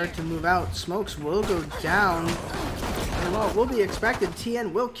as they start to move out. Smokes will go down. And well, it will be expected.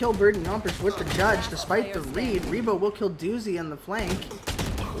 TN will kill Bird and Yompers with the Judge despite the read. Rebo will kill Doozy on the flank.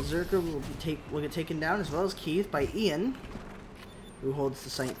 Berserker will get taken down, as well as Keith by Ian, who holds the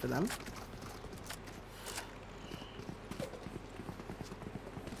site for them.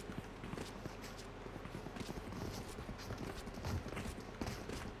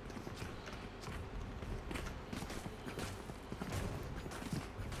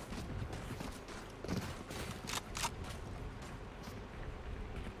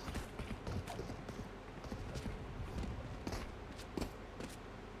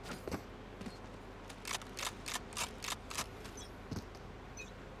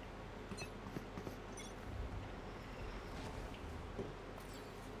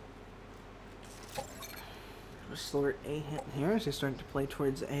 Slower A hit here as they start to play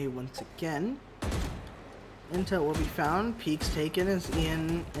towards A once again. Intel will be found. Peaks taken as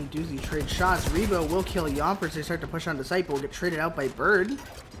Ian and Doozy trade shots. Rebo will kill Yompers. They start to push onto site, but will get traded out by Bird.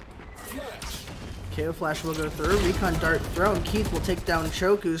 KO Flash will go through. Recon Dart thrown. Keith will take down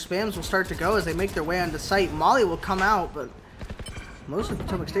Choku. Spams will start to go as they make their way onto site. Molly will come out, but most of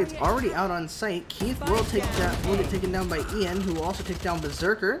Potomac State's already out on site. Keith will get taken down by Ian, who will also take down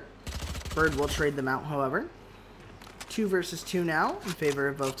Berserker. Bird will trade them out, however. 2 versus 2 now in favor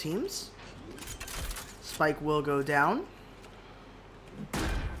of both teams. Spike will go down.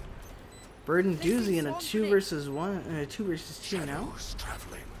 Bird and Doozy in a 2 versus 2 now.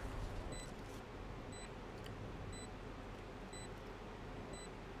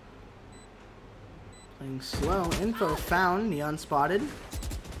 Playing slow. Info found. Neon spotted.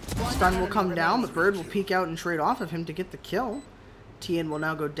 Stun will come down, but Bird will peek out and trade off of him to get the kill. TN will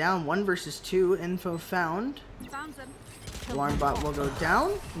now go down. 1 versus 2. Info found. Alarm bot will go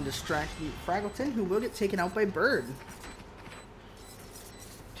down and distract Fraggleton, who will get taken out by Bird.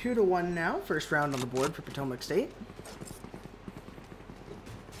 2-1 now. First round on the board for Potomac State.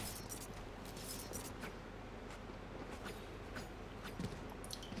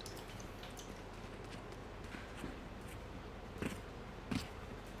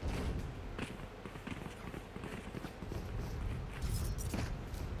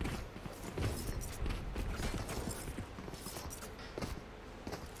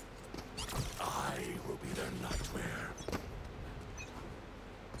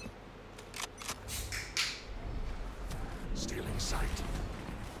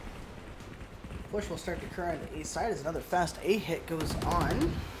 Push will start to occur on the A side as another fast A hit goes on.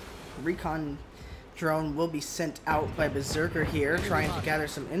 Recon drone will be sent out by Berserker here, trying to gather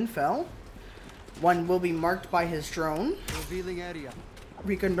some intel. One will be marked by his drone. Revealing area.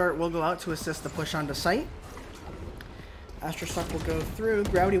 Recon Dart will go out to assist the push onto site. Astrosuck will go through.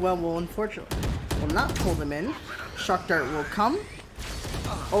 Gravity Well will unfortunately not pull them in. Shock Dart will come.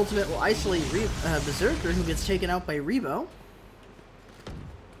 Ultimate will isolate Berserker, who gets taken out by Rebo.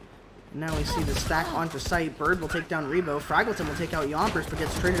 Now we see the stack onto site. Bird will take down Rebo. Fraggleton will take out Yompers, but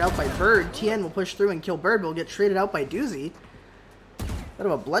gets traded out by Bird. TN will push through and kill Bird, but will get traded out by Doozy. Bit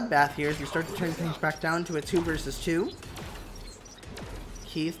of a bloodbath here as we start to turn things back down to a 2 versus 2.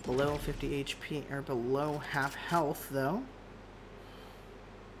 Keith below 50 HP, or below half health, though.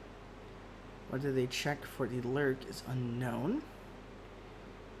 Whether they check for the lurk is unknown.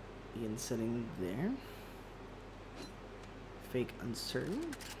 Ian sitting there. Fake uncertain.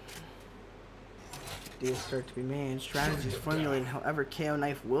 Deals start to be made. Strategies formulated. However, KO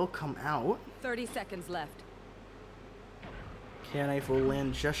Knife will come out. 30 seconds left. KO Knife will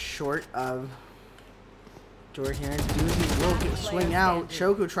land just short of door here. Doozy will swing out.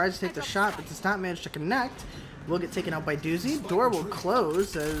 Choku tries to take the shot, but does not manage to connect. Will get taken out by Doozy. Door will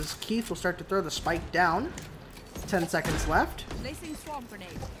close as Keith will start to throw the spike down. 10 seconds left. Placing swarm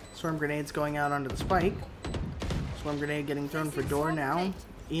grenade. Swarm grenades going out onto the spike. Swarm grenade getting thrown for door now.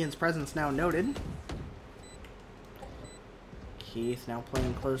 Ian's presence now noted. Keith now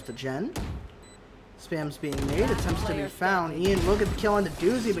playing close to Jen. Spam's being made. Attempts to be found. Ian will get the kill onto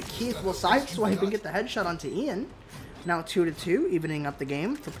Doozy, but Keith will sideswipe and get the headshot onto Ian. Now 2-2, evening up the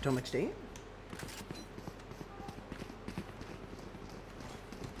game for Potomac State.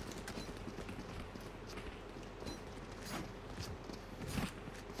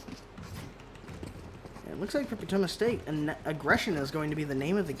 It looks like for Potomac State, aggression is going to be the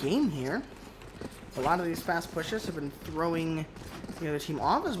name of the game here. A lot of these fast pushes have been throwing the other team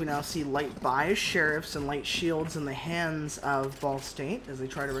off as we now see light buys, sheriffs, and light shields in the hands of Ball State as they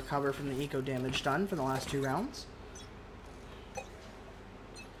try to recover from the eco damage done for the last 2 rounds.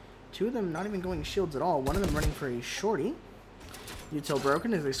 2 of them not even going shields at all. 1 of them running for a shorty. Util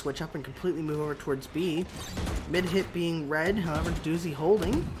broken as they switch up and completely move over towards B. Mid hit being red, however, Doozy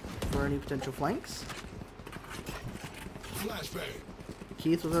holding for any potential flanks. Flashbang.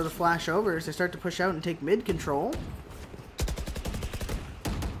 Keith will throw the flash over as they start to push out and take mid control.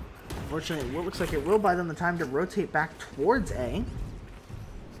 Unfortunately, it looks like it will buy them the time to rotate back towards A.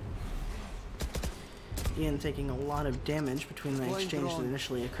 Ian taking a lot of damage between the exchange that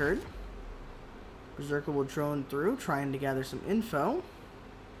initially occurred. Berserker will drone through, trying to gather some info.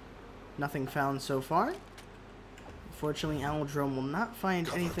 Nothing found so far. Unfortunately, Owl Drone will not find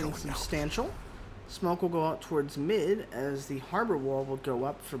anything substantial. Smoke will go out towards mid as the harbor wall will go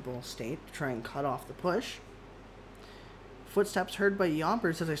up for Ball State to try and cut off the push. Footsteps heard by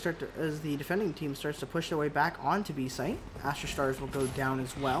Yompers as the defending team starts to push their way back onto B site. Astro Stars will go down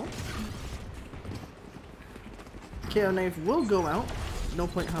as well. KO Knife will go out. No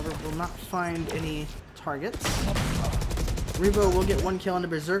point, however, will not find any targets. Rebo will get 1 kill onto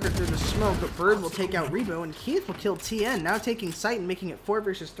Berserker through the smoke, but Bird will take out Rebo, and Keith will kill TN, now taking site and making it 4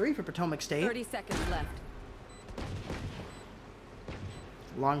 versus 3 for Potomac State. 30 seconds left.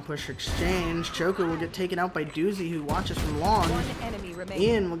 Long push exchange. Choku will get taken out by Doozy, who watches from long. 1 enemy remaining.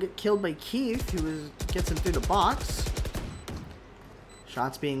 Ian will get killed by Keith, who gets him through the box.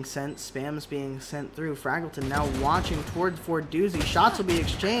 Shots being sent. Spam's being sent through. Fraggleton now watching towards Ford Doozy. Shots will be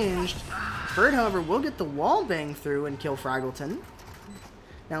exchanged. Bird, however, will get the wall bang through and kill Fraggleton.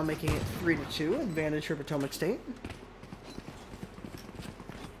 Now making it 3-2. Advantage for Potomac State.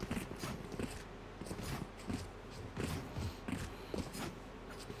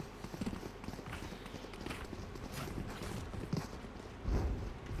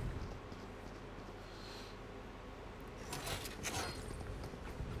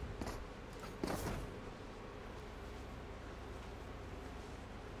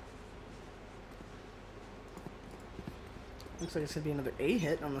 Looks like it's going to be another A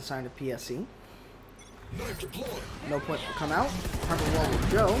hit on the side of PSC. No point will come out. Harbor wall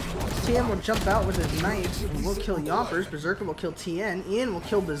will go. TN will jump out with his knife and will kill Yompers. Berserker will kill TN. Ian will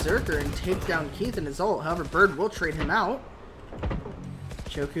kill Berserker and take down Keith in his ult. However, Bird will trade him out.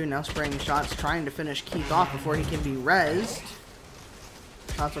 Choku now spraying shots, trying to finish Keith off before he can be rezzed.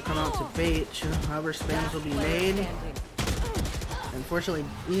 Shots will come out to bait. However, spams will be made. Unfortunately,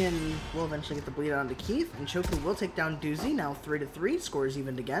 Ian will eventually get the bleed out onto Keith, and Choku will take down Doozy, now 3-3, scores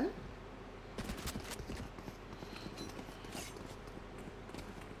evened again.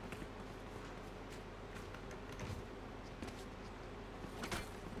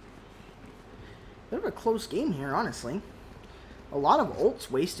 Bit of a close game here, honestly. A lot of ults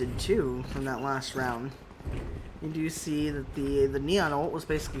wasted, too, from that last round. You do see that the Neon ult was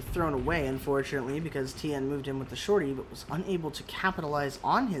basically thrown away, unfortunately, because TN moved in with the shorty, but was unable to capitalize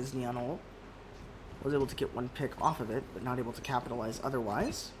on his Neon ult. Was able to get one pick off of it, but not able to capitalize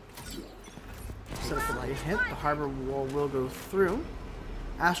otherwise. Set up the right hit. The Harbor Wall will go through.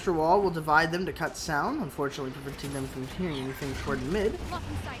 Astro Wall will divide them to cut sound, unfortunately preventing them from hearing anything toward mid.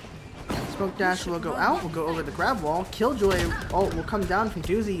 Smoke Dash will go out, will go over the grab wall. Killjoy ult will come down from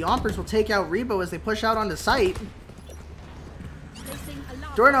Doozy. Yompers will take out Rebo as they push out onto site.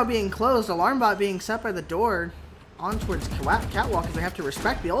 Door now being closed, alarm bot being set by the door on towards Catwalk as they have to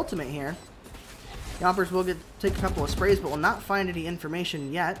respect the ultimate here. Yompers will take a couple of sprays, but will not find any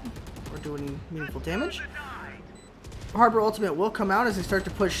information yet or do any meaningful damage. Harbor ultimate will come out as they start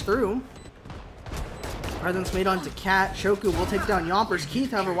to push through. Presence made onto Cat. Shoku will take down Yompers.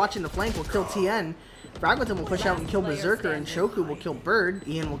 Keith, however, watching the flank, will kill TN. Fragmentum will push out and kill Berserker, and Shoku will kill Bird.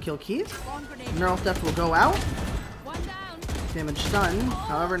 Ian will kill Keith. Neural Theft will go out. Damage done.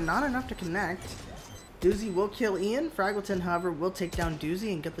 However, not enough to connect. Doozy will kill Ian. Fraggleton, however, will take down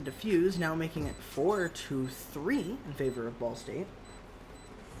Doozy and get the defuse, now making it 4-3 in favor of Ball State.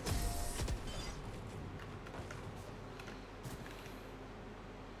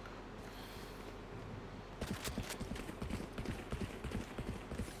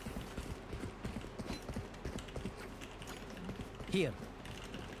 Here.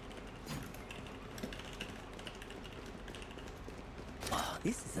 Oh,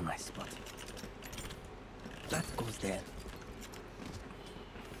 this is a nice spot. That goes there.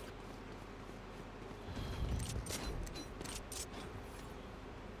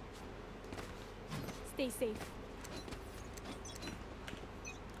 Stay safe.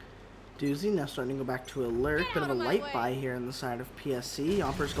 Doozy now starting to go back to alert. Bit of a light buy here on the side of PSC.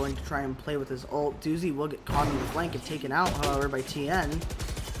 Yomper's going to try and play with his ult. Doozy will get caught in the flank and taken out, however, by TN.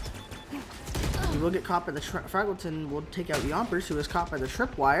 He will get caught by the Fraggleton will take out Yompers, who is caught by the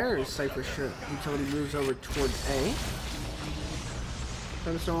tripwire as Cypher utility moves over towards A.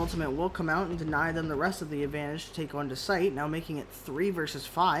 Brimstone ultimate will come out and deny them the rest of the advantage to take on to site, now making it 3 versus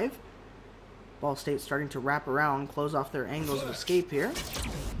 5. Ball State starting to wrap around, close off their angles of escape here.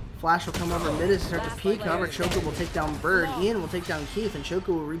 Flash will come over mid as they start to peek, however Choku will take down Bird, Ian will take down Keith, and Choku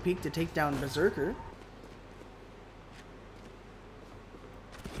will re-peek to take down Berserker.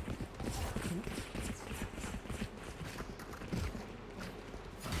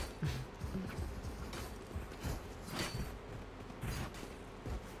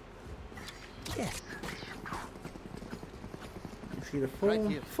 See the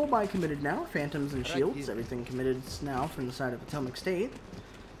full buy committed now. Phantoms and shields, everything committed now from the side of Potomac State.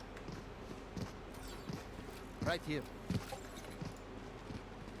 Right here.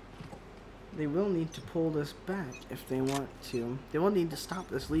 They will need to pull this back if they want to. They will need to stop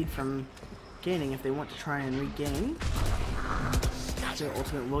this lead from gaining if they want to try and regain. So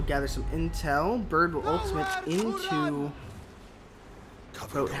ultimate will gather some intel. Bird will ultimate into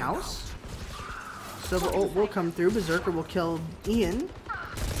Boathouse. Silver ult will come through. Berserker will kill Ian.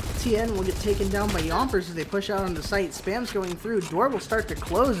 TN will get taken down by Yompers as they push out on the site. Spam's going through. Door will start to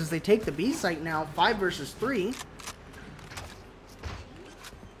close as they take the B site now. 5 versus 3.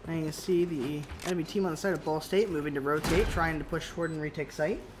 And you can see the enemy team on the side of Ball State moving to rotate, trying to push forward and retake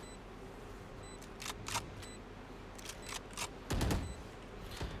site.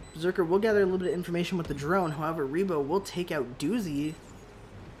 Berserker will gather a little bit of information with the drone. However, Rebo will take out Doozy.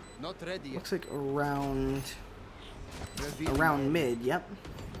 Not ready. Looks like around mid, yep.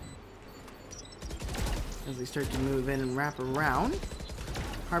 As they start to move in and wrap around.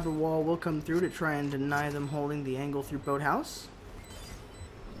 Harbor Wall will come through to try and deny them holding the angle through Boathouse.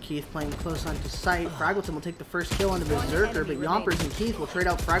 Keith playing close onto sight. Fraggleton will take the first kill onto Berserker, but Yompers and Keith will trade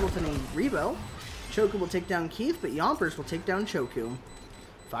out Fraggleton and Rebo. Choku will take down Keith, but Yompers will take down Choku.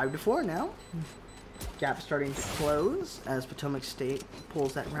 5-4 now. Gap starting to close as Potomac State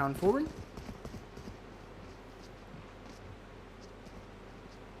pulls that round forward.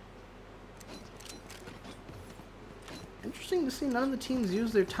 Interesting to see none of the teams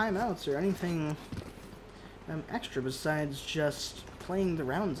use their timeouts or anything extra besides just playing the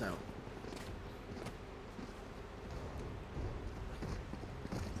rounds out.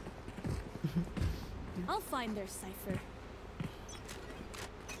 I'll find their cipher.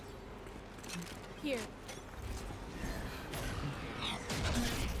 Here.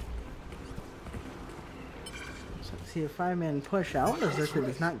 So see a 5-man push out. Berserker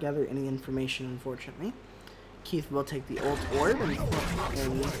does not gather any information, unfortunately. Keith will take the ult orb and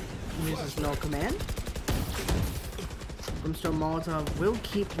use his null command. Brimstone Molotov will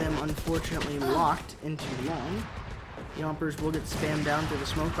keep them, unfortunately, locked into long. Yompers will get spammed down through the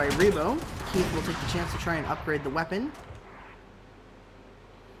smoke by Rebo. Keith will take the chance to try and upgrade the weapon.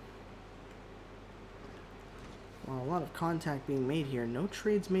 Well, a lot of contact being made here. No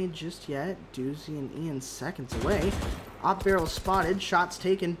trades made just yet. Doozy and Ian seconds away. Op barrel spotted. Shots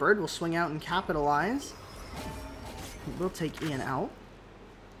taken. Bird will swing out and capitalize. We'll take Ian out.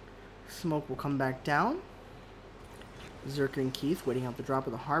 Smoke will come back down. Berserker and Keith waiting out the drop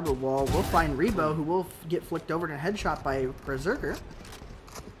of the harbor wall. We'll find Rebo, who will get flicked over to headshot by Berserker.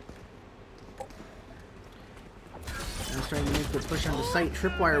 Now starting to make the push onto site.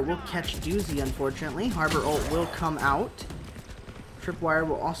 Tripwire will catch Doozy, unfortunately. Harbor ult will come out. Tripwire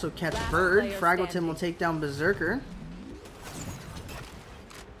will also catch Bird. Fraggleton will take down Berserker.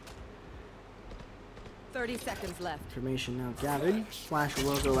 30 seconds left. Information now gathered. Flash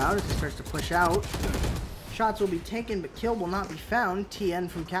will go out as he starts to push out. Shots will be taken, but kill will not be found. TN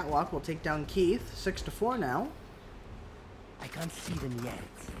from Catwalk will take down Keith. 6-4 now. I can't see them yet,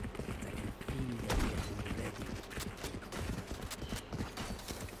 but I can feel them getting ready.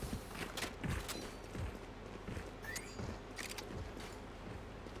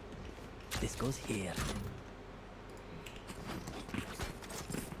 This goes here.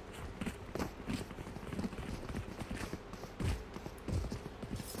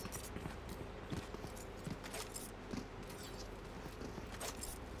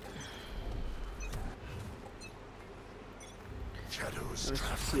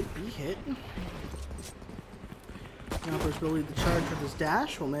 See a B hit. Yompers will lead the charge with his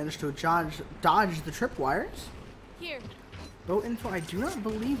dash. Will manage to dodge the tripwires. Here. Boat info I do not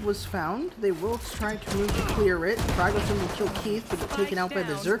believe was found. They will try to move to clear it. Fraggleton will kill Keith, but get taken out by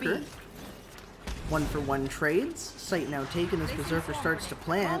Berserker. 1-for-1 trades. Site now taken as Berserker starts to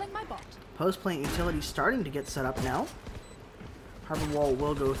plant. Post-plant utility starting to get set up now. Harbor wall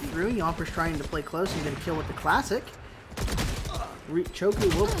will go through. Yompers trying to play close and get a kill with the classic.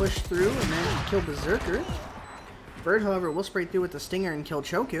 Choku will push through and then kill Berserker. Bird, however, will spray through with the Stinger and kill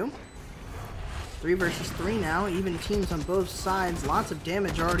Choku. 3 versus 3 now. Even teams on both sides. Lots of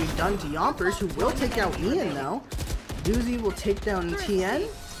damage already done to Yompers, who will take out Ian, though. Doozy will take down TN.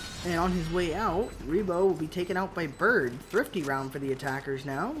 And on his way out, Rebo will be taken out by Bird. Thrifty round for the attackers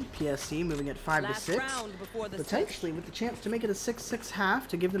now. PSC moving at 5-6. Potentially with the chance to make it a 6-6 half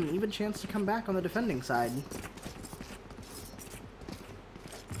to give them an even chance to come back on the defending side.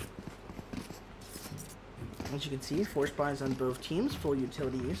 As you can see, force buys on both teams, full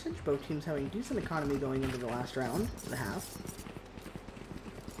utility usage. Both teams having decent economy going into the last round, the half.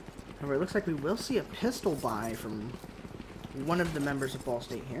 However, it looks like we will see a pistol buy from one of the members of Ball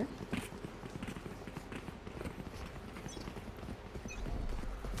State here.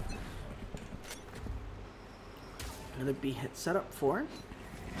 Another B hit set up for.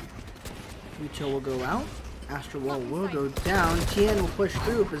 Util will go out. Astral Wall will go down. TN will push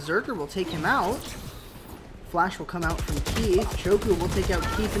through. Berserker will take him out. Flash will come out from Keith. Choku will take out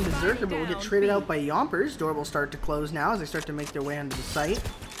Keith and Berserker, but will get traded out by Yompers. Door will start to close now as they start to make their way onto the site.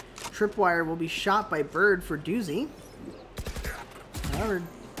 Tripwire will be shot by Bird for Doozy. However,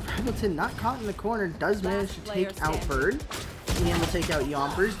 Fraggleton, not caught in the corner, does manage to take out Bird. Ian will take out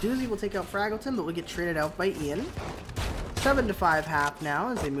Yompers. Doozy will take out Fraggleton, but will get traded out by Ian. 7-5 half now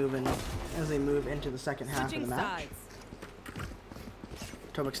as they move into the second half of the match.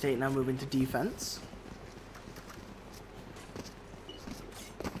 Potomac State now moving to defense.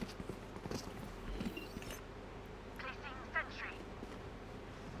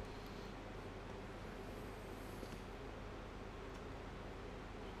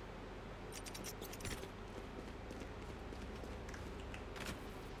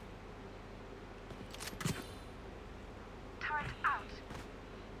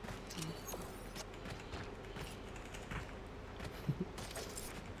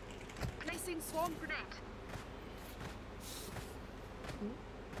 Swarm grenade.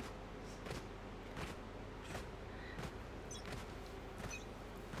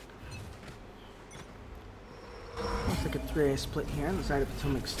 Looks like a 3A split here on the side of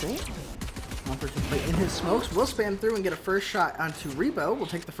Potomac State. Yompers will play in his smokes. We'll spam through and get a first shot onto Rebo. We'll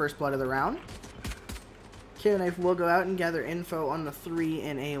take the first blood of the round. Killer Knife will go out and gather info on the 3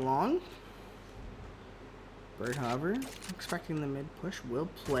 in A long. Bird, however, expecting the mid push, will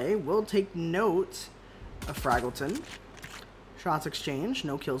play. Will take note of Fraggleton. Shots exchanged,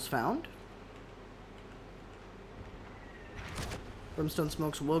 no kills found. Brimstone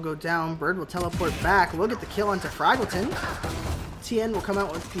smokes will go down. Bird will teleport back. We'll get the kill onto Fraggleton. TN will come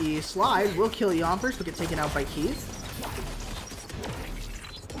out with the slide. Will kill Yompers, but get taken out by Keith.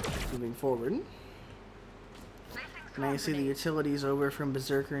 Moving forward. Now you see the utilities over from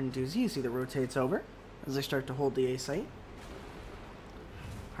Berserker and Doozy. You see the rotates over. as they start to hold the A site.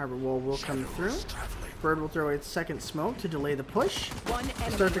 Harbor wall will come through. Bird will throw its second smoke to delay the push. One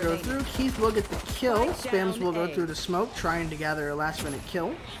enemy Start to go remaining. through. Keith will get the kill. Spike Spams down will go A. through the smoke, trying to gather a last minute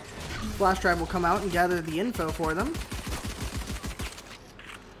kill. Flash drive will come out and gather the info for them.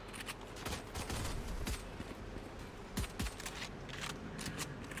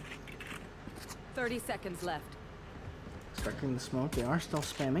 Seconds left. Expecting the smoke. They are still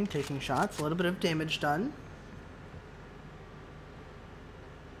spamming, taking shots. A little bit of damage done.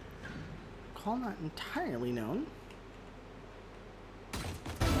 Call not entirely known.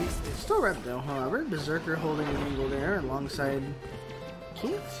 Still red though, however. Berserker holding an angle there alongside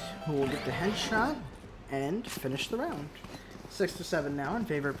Keith, who will get the headshot and finish the round. 6-7 now in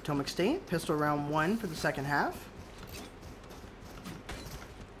favor of Potomac State. Pistol round 1 for the second half.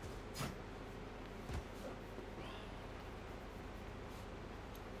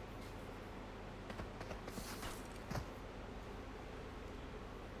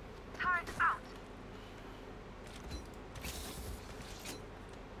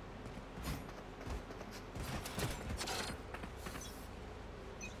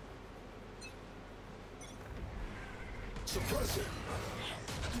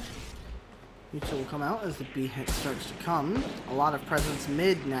 Util will come out as the B hit starts to come. A lot of presence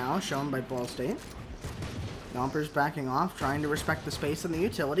mid now, shown by Ball State. Yompers backing off, trying to respect the space in the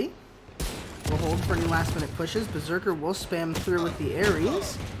utility. We'll hold for any last minute pushes. Berserker will spam through with the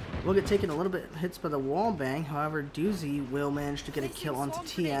Ares. We'll get taken a little bit hits by the wall bang. However, Doozy will manage to get a kill onto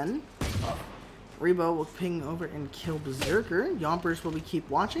TN. Rebo will ping over and kill Berserker. Yompers will be keep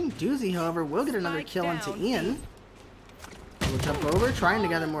watching. Doozy, however, will get another kill onto Ian. We'll jump over, trying to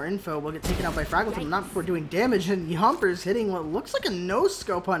gather more info. We'll get taken out by Fraggleton, not before doing damage, and Yompers hitting what looks like a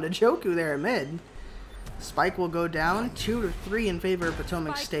no-scope onto Joku there at mid. Spike will go down, 2-3 in favor of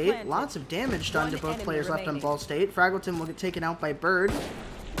Potomac State. Planted. Lots of damage done to both players left on remaining. Ball State. Fraggleton will get taken out by Bird.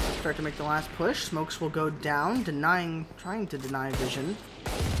 Start to make the last push. Smokes will go down, trying to deny vision.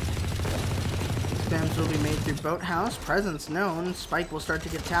 Spams will be made through Boathouse. Presence known. Spike will start to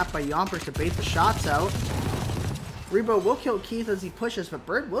get tapped by Yompers to bait the shots out. Rebo will kill Keith as he pushes, but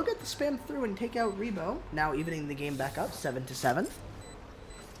Bird will get the spam through and take out Rebo. Now evening the game back up, 7-7.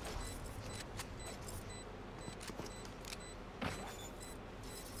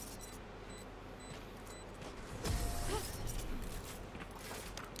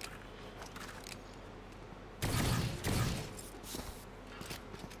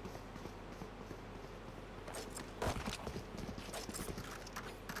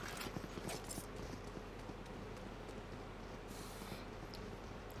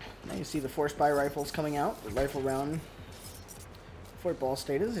 Now you see the force buy rifles coming out, the rifle round for Ball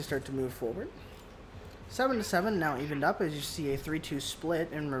State as they start to move forward. 7-7 now evened up as you see a 3-2 split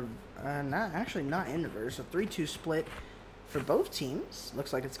in not in reverse, a 3-2 split for both teams.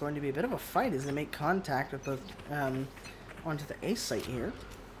 Looks like it's going to be a bit of a fight as they make contact with both onto the A site here.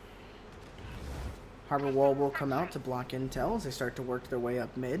 Harbor wall will come out to block intel as they start to work their way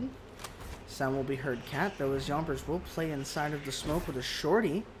up mid. Sound will be heard cat, though, as Yompers will play inside of the smoke with a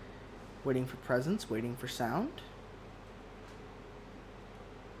shorty. Waiting for presence, waiting for sound.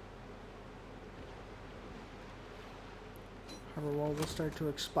 Harbor wall will start to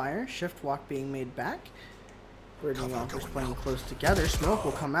expire. Shift walk being made back. Bird and Yompers playing close together. Smoke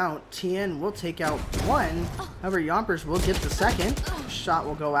will come out. TN will take out one. However, Yompers will get the second. Shot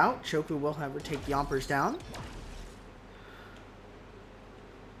will go out. Choku will, however, take Yompers down.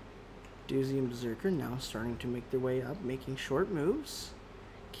 Doozy and Berserker now starting to make their way up, making short moves.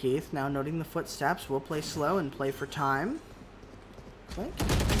 Keith now noting the footsteps, will play slow and play for time. Click.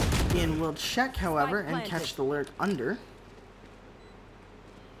 Ian will check, however, and catch the lurk under.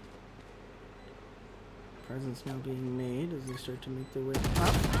 Presence now being made as they start to make their way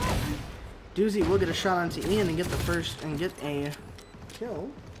up. Doozy will get a shot onto Ian and get the first and get a kill.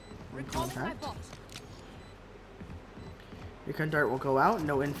 Contact. Recon dart will go out.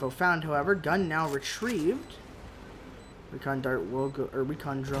 No info found, however. Gun now retrieved. Recon dart will go, or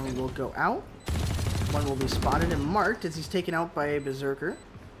recon drone will go out. One will be spotted and marked as he's taken out by a Berserker.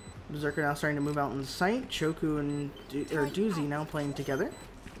 Berserker now starting to move out in sight. Choku and Doozy now playing together.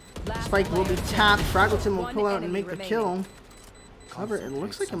 Spike will be tapped. Fraggleton will pull out and make the kill. However, it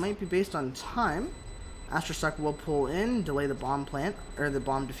looks like it might be based on time. Astrosuck will pull in, delay the bomb plant, or the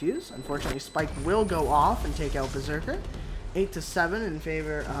bomb defuse. Unfortunately, Spike will go off and take out Berserker. 8-7 in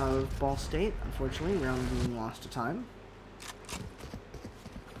favor of Ball State. Unfortunately, round being lost to time.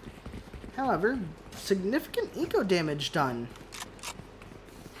 However, significant eco damage done.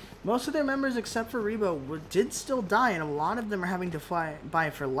 Most of their members, except for Rebo, did still die, and a lot of them are having to buy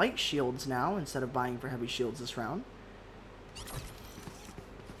for light shields now instead of buying for heavy shields this round.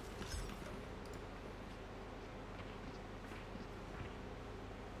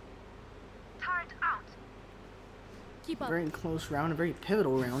 Keep up. Very close round, a very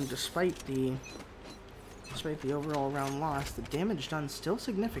pivotal round, despite the overall round loss. The damage done still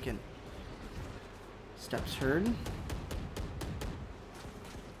significant. Steps heard.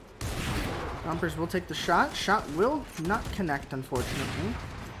 Jumpers will take the shot. Shot will not connect, unfortunately.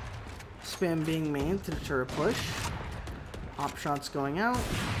 Spam being made to deter a push. Op shots going out.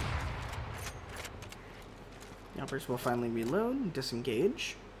 Jumpers will finally reload,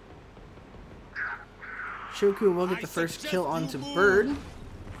 disengage. Shoku will get the first kill onto Bird.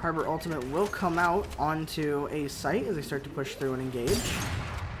 Harbor ultimate will come out onto a site as they start to push through and engage.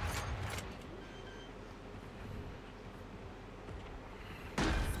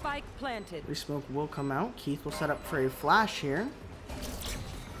 Spike planted. Resmoke will come out. Keith will set up for a flash here.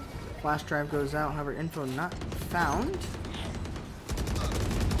 Flash drive goes out, however, info not found.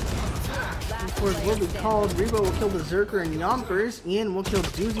 Force will be called. Rebo will kill Berserker and Yompers. Ian will kill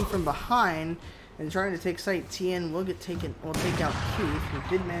Doozy from behind. And trying to take site, TN will take out Keith, who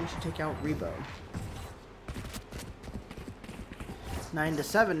did manage to take out Rebo.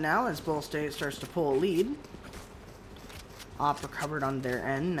 9-7 now as Ball State starts to pull a lead. Op recovered on their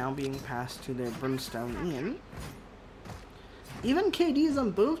end, now being passed to their Brimstone Ian. Even KDs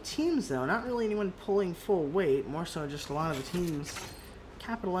on both teams though, not really anyone pulling full weight, more so just a lot of the teams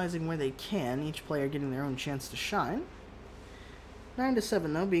capitalizing where they can, each player getting their own chance to shine.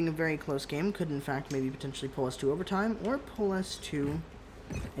 9-7 though, being a very close game, could in fact maybe potentially pull us to overtime or pull us to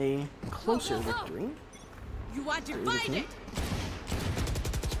a closer victory. You want to fight it?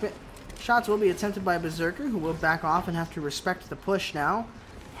 Shots will be attempted by Berserker, who will back off and have to respect the push now.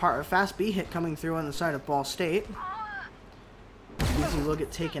 Fast B hit coming through on the side of Ball State. Easy will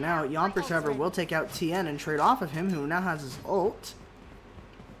get taken out. Yompers, however, will take out TN and trade off of him, who now has his ult.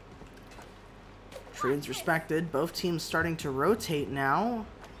 Trades respected. Both teams starting to rotate now.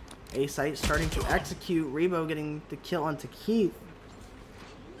 A-Site starting to execute. Rebo getting the kill onto Keith.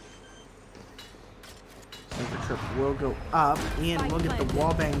 Cypher Trip will go up. Ian will get the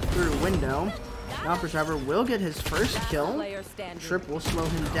wallbang through window. Yompers, however, will get his first kill. Trip will slow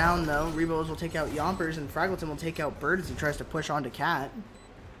him down, though. Rebos will take out Yompers, and Fraggleton will take out Bird as he tries to push onto Cat.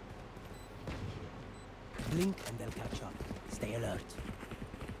 Blink and they'll catch up. Stay alert.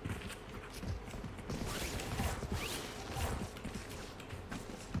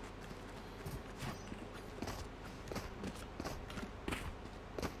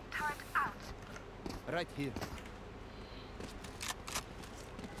 Right here.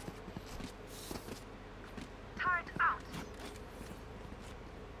 Turret out.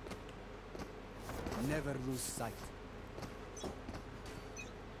 Never lose sight.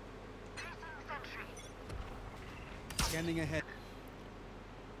 Placing sentry. Scanning ahead.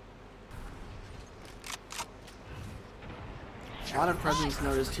 A lot of presence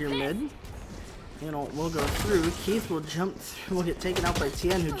noticed here mid. We'll go through. Keith will will get taken out by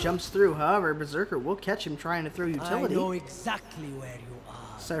Tien, who jumps through. However, Berserker will catch him trying to throw utility. I know exactly where you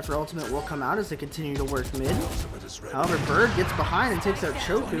are. Cypher ultimate will come out as they continue to work mid. However, Bird gets behind and takes out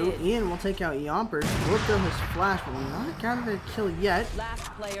Choku. Ian will take out Yompers. Will throw his flash, but will not gather the kill yet. Last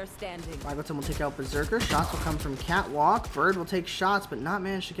player standing. Fraggleton will take out Berserker. Shots will come from Catwalk. Bird will take shots, but not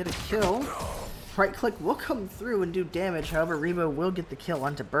manage to get a kill. Right click will come through and do damage. However, Rebo will get the kill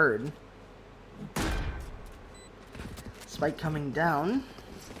onto Bird. Spike coming down.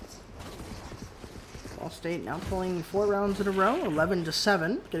 Ball State now pulling 4 rounds in a row,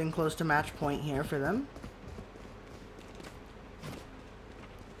 11-7, getting close to match point here for them.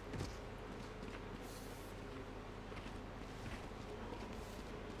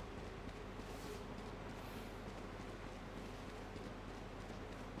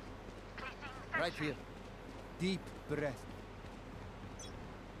 Right here. Deep breath.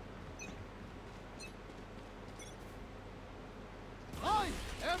 I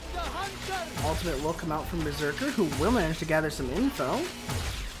am the hunter! Ultimate will come out from Berserker, who will manage to gather some info.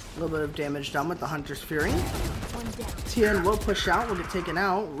 A little bit of damage done with the Hunter's Fury. Tien will push out, will get taken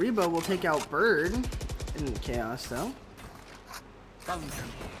out. Rebo will take out Bird. In chaos, though.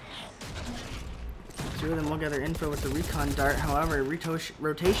 Two of them will gather info with the recon dart. However,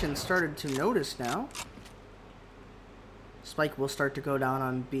 rotation started to notice now. Spike will start to go down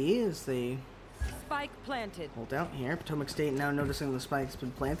on B as they Spike planted. hold out here. Potomac State now noticing the spike's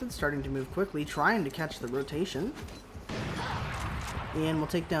been planted, starting to move quickly, trying to catch the rotation. Ian will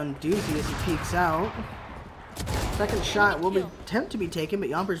take down Doozy as he peeks out. Second shot will be attempt to be taken, but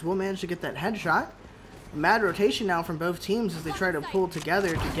Yompers will manage to get that headshot. Mad rotation now from both teams as they try to pull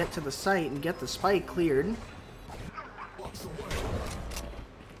together to get to the site and get the spike cleared.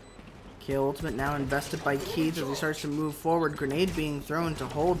 Kill ultimate now invested by Keith as he starts to move forward. Grenade being thrown to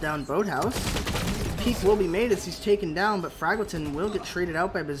hold down Boathouse. Peek will be made as he's taken down, but Fraggleton will get traded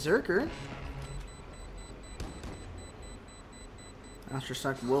out by Berserker.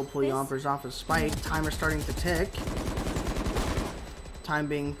 Astrosuck will pull Yompers off his spike. Timer starting to tick. Time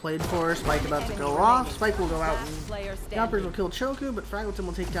being played for. Spike about to go off. Spike will go out and Yompers will kill Choku, but Fraggleton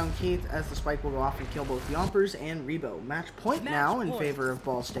will take down Keith as the spike will go off and kill both Yompers and Rebo. Match point now in favor of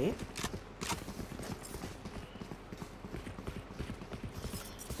Ball State.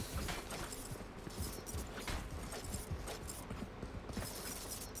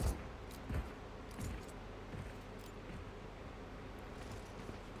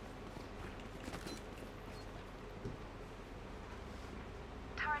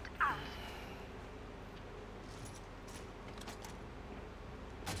 Turret out.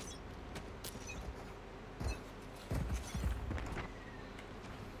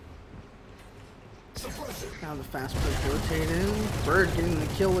 Now the fast push rotated. Bird getting the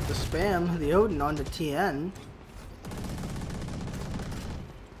kill with the spam. The Odin onto TN.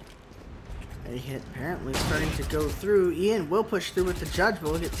 A hit apparently starting to go through. Ian will push through with the judge,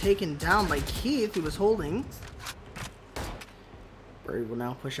 but will get taken down by Keith, who was holding. Bird will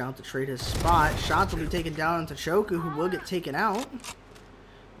now push out to trade his spot. Shots will be taken down into Choku, who will get taken out.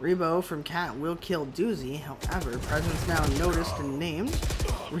 Rebo from Cat will kill Doozy. However, presence now noticed and named.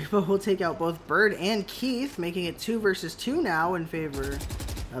 Rebo will take out both Bird and Keith, making it 2 versus 2 now in favor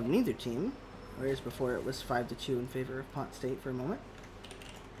of neither team. Whereas before it was 5-2 in favor of Pot State for a moment.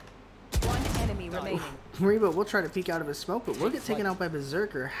 One enemy remaining. Rebo will try to peek out of his smoke, but will get taken out by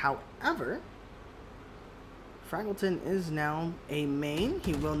Berserker. However, Fraggleton is now a main.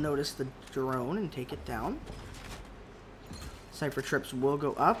 He will notice the drone and take it down. Cypher trips will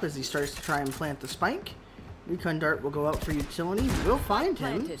go up as he starts to try and plant the spike. Recon dart will go out for utility. Will find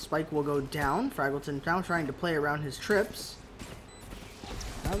him. Spike will go down. Fraggleton now trying to play around his trips.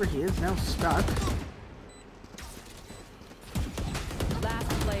 However, he is now stuck. Last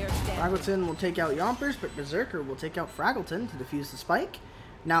player standing. Fraggleton will take out Yompers, but Berserker will take out Fraggleton to defuse the spike.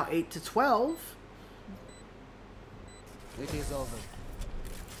 Now 8-12. It is over.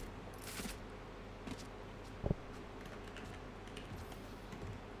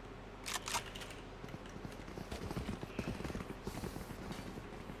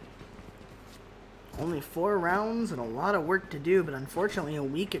 Only 4 rounds and a lot of work to do, but unfortunately a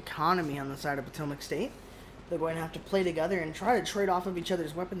weak economy on the side of Potomac State. They're going to have to play together and try to trade off of each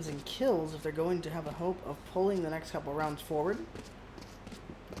other's weapons and kills if they're going to have a hope of pulling the next couple rounds forward.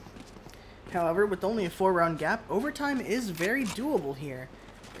 However, with only a 4-round gap, overtime is very doable here.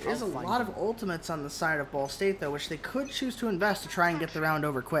 There is a lot of ultimates on the side of Ball State, though, which they could choose to invest to try and get the round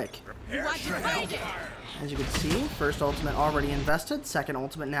over quick. As you can see, first ultimate already invested, second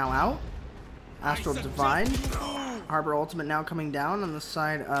ultimate now out. Astral Divide. Harbor ultimate now coming down on the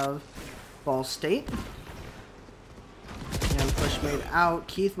side of Ball State. And push made out.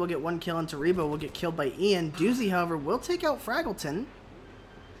 Keith will get 1 kill into Rebo, will get killed by Ian. Doozy, however, will take out Fraggleton.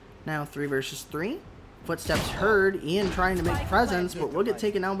 Now 3 versus 3. Footsteps heard. Ian trying to make presence, but will get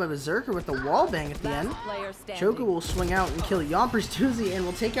taken out by Berserker with the wall bang at the end. Choku will swing out and kill Yompers Doozy and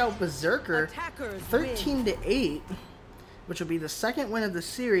will take out Berserker 13-8, which will be the second win of the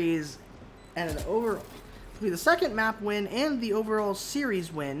series and an overall be the second map win and the overall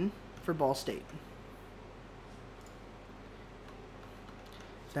series win for Ball State.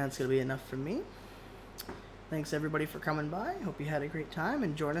 That's going to be enough from me. Thanks everybody for coming by. Hope you had a great time,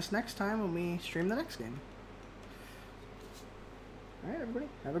 and join us next time when we stream the next game. Alright everybody,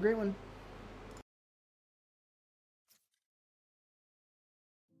 have a great one.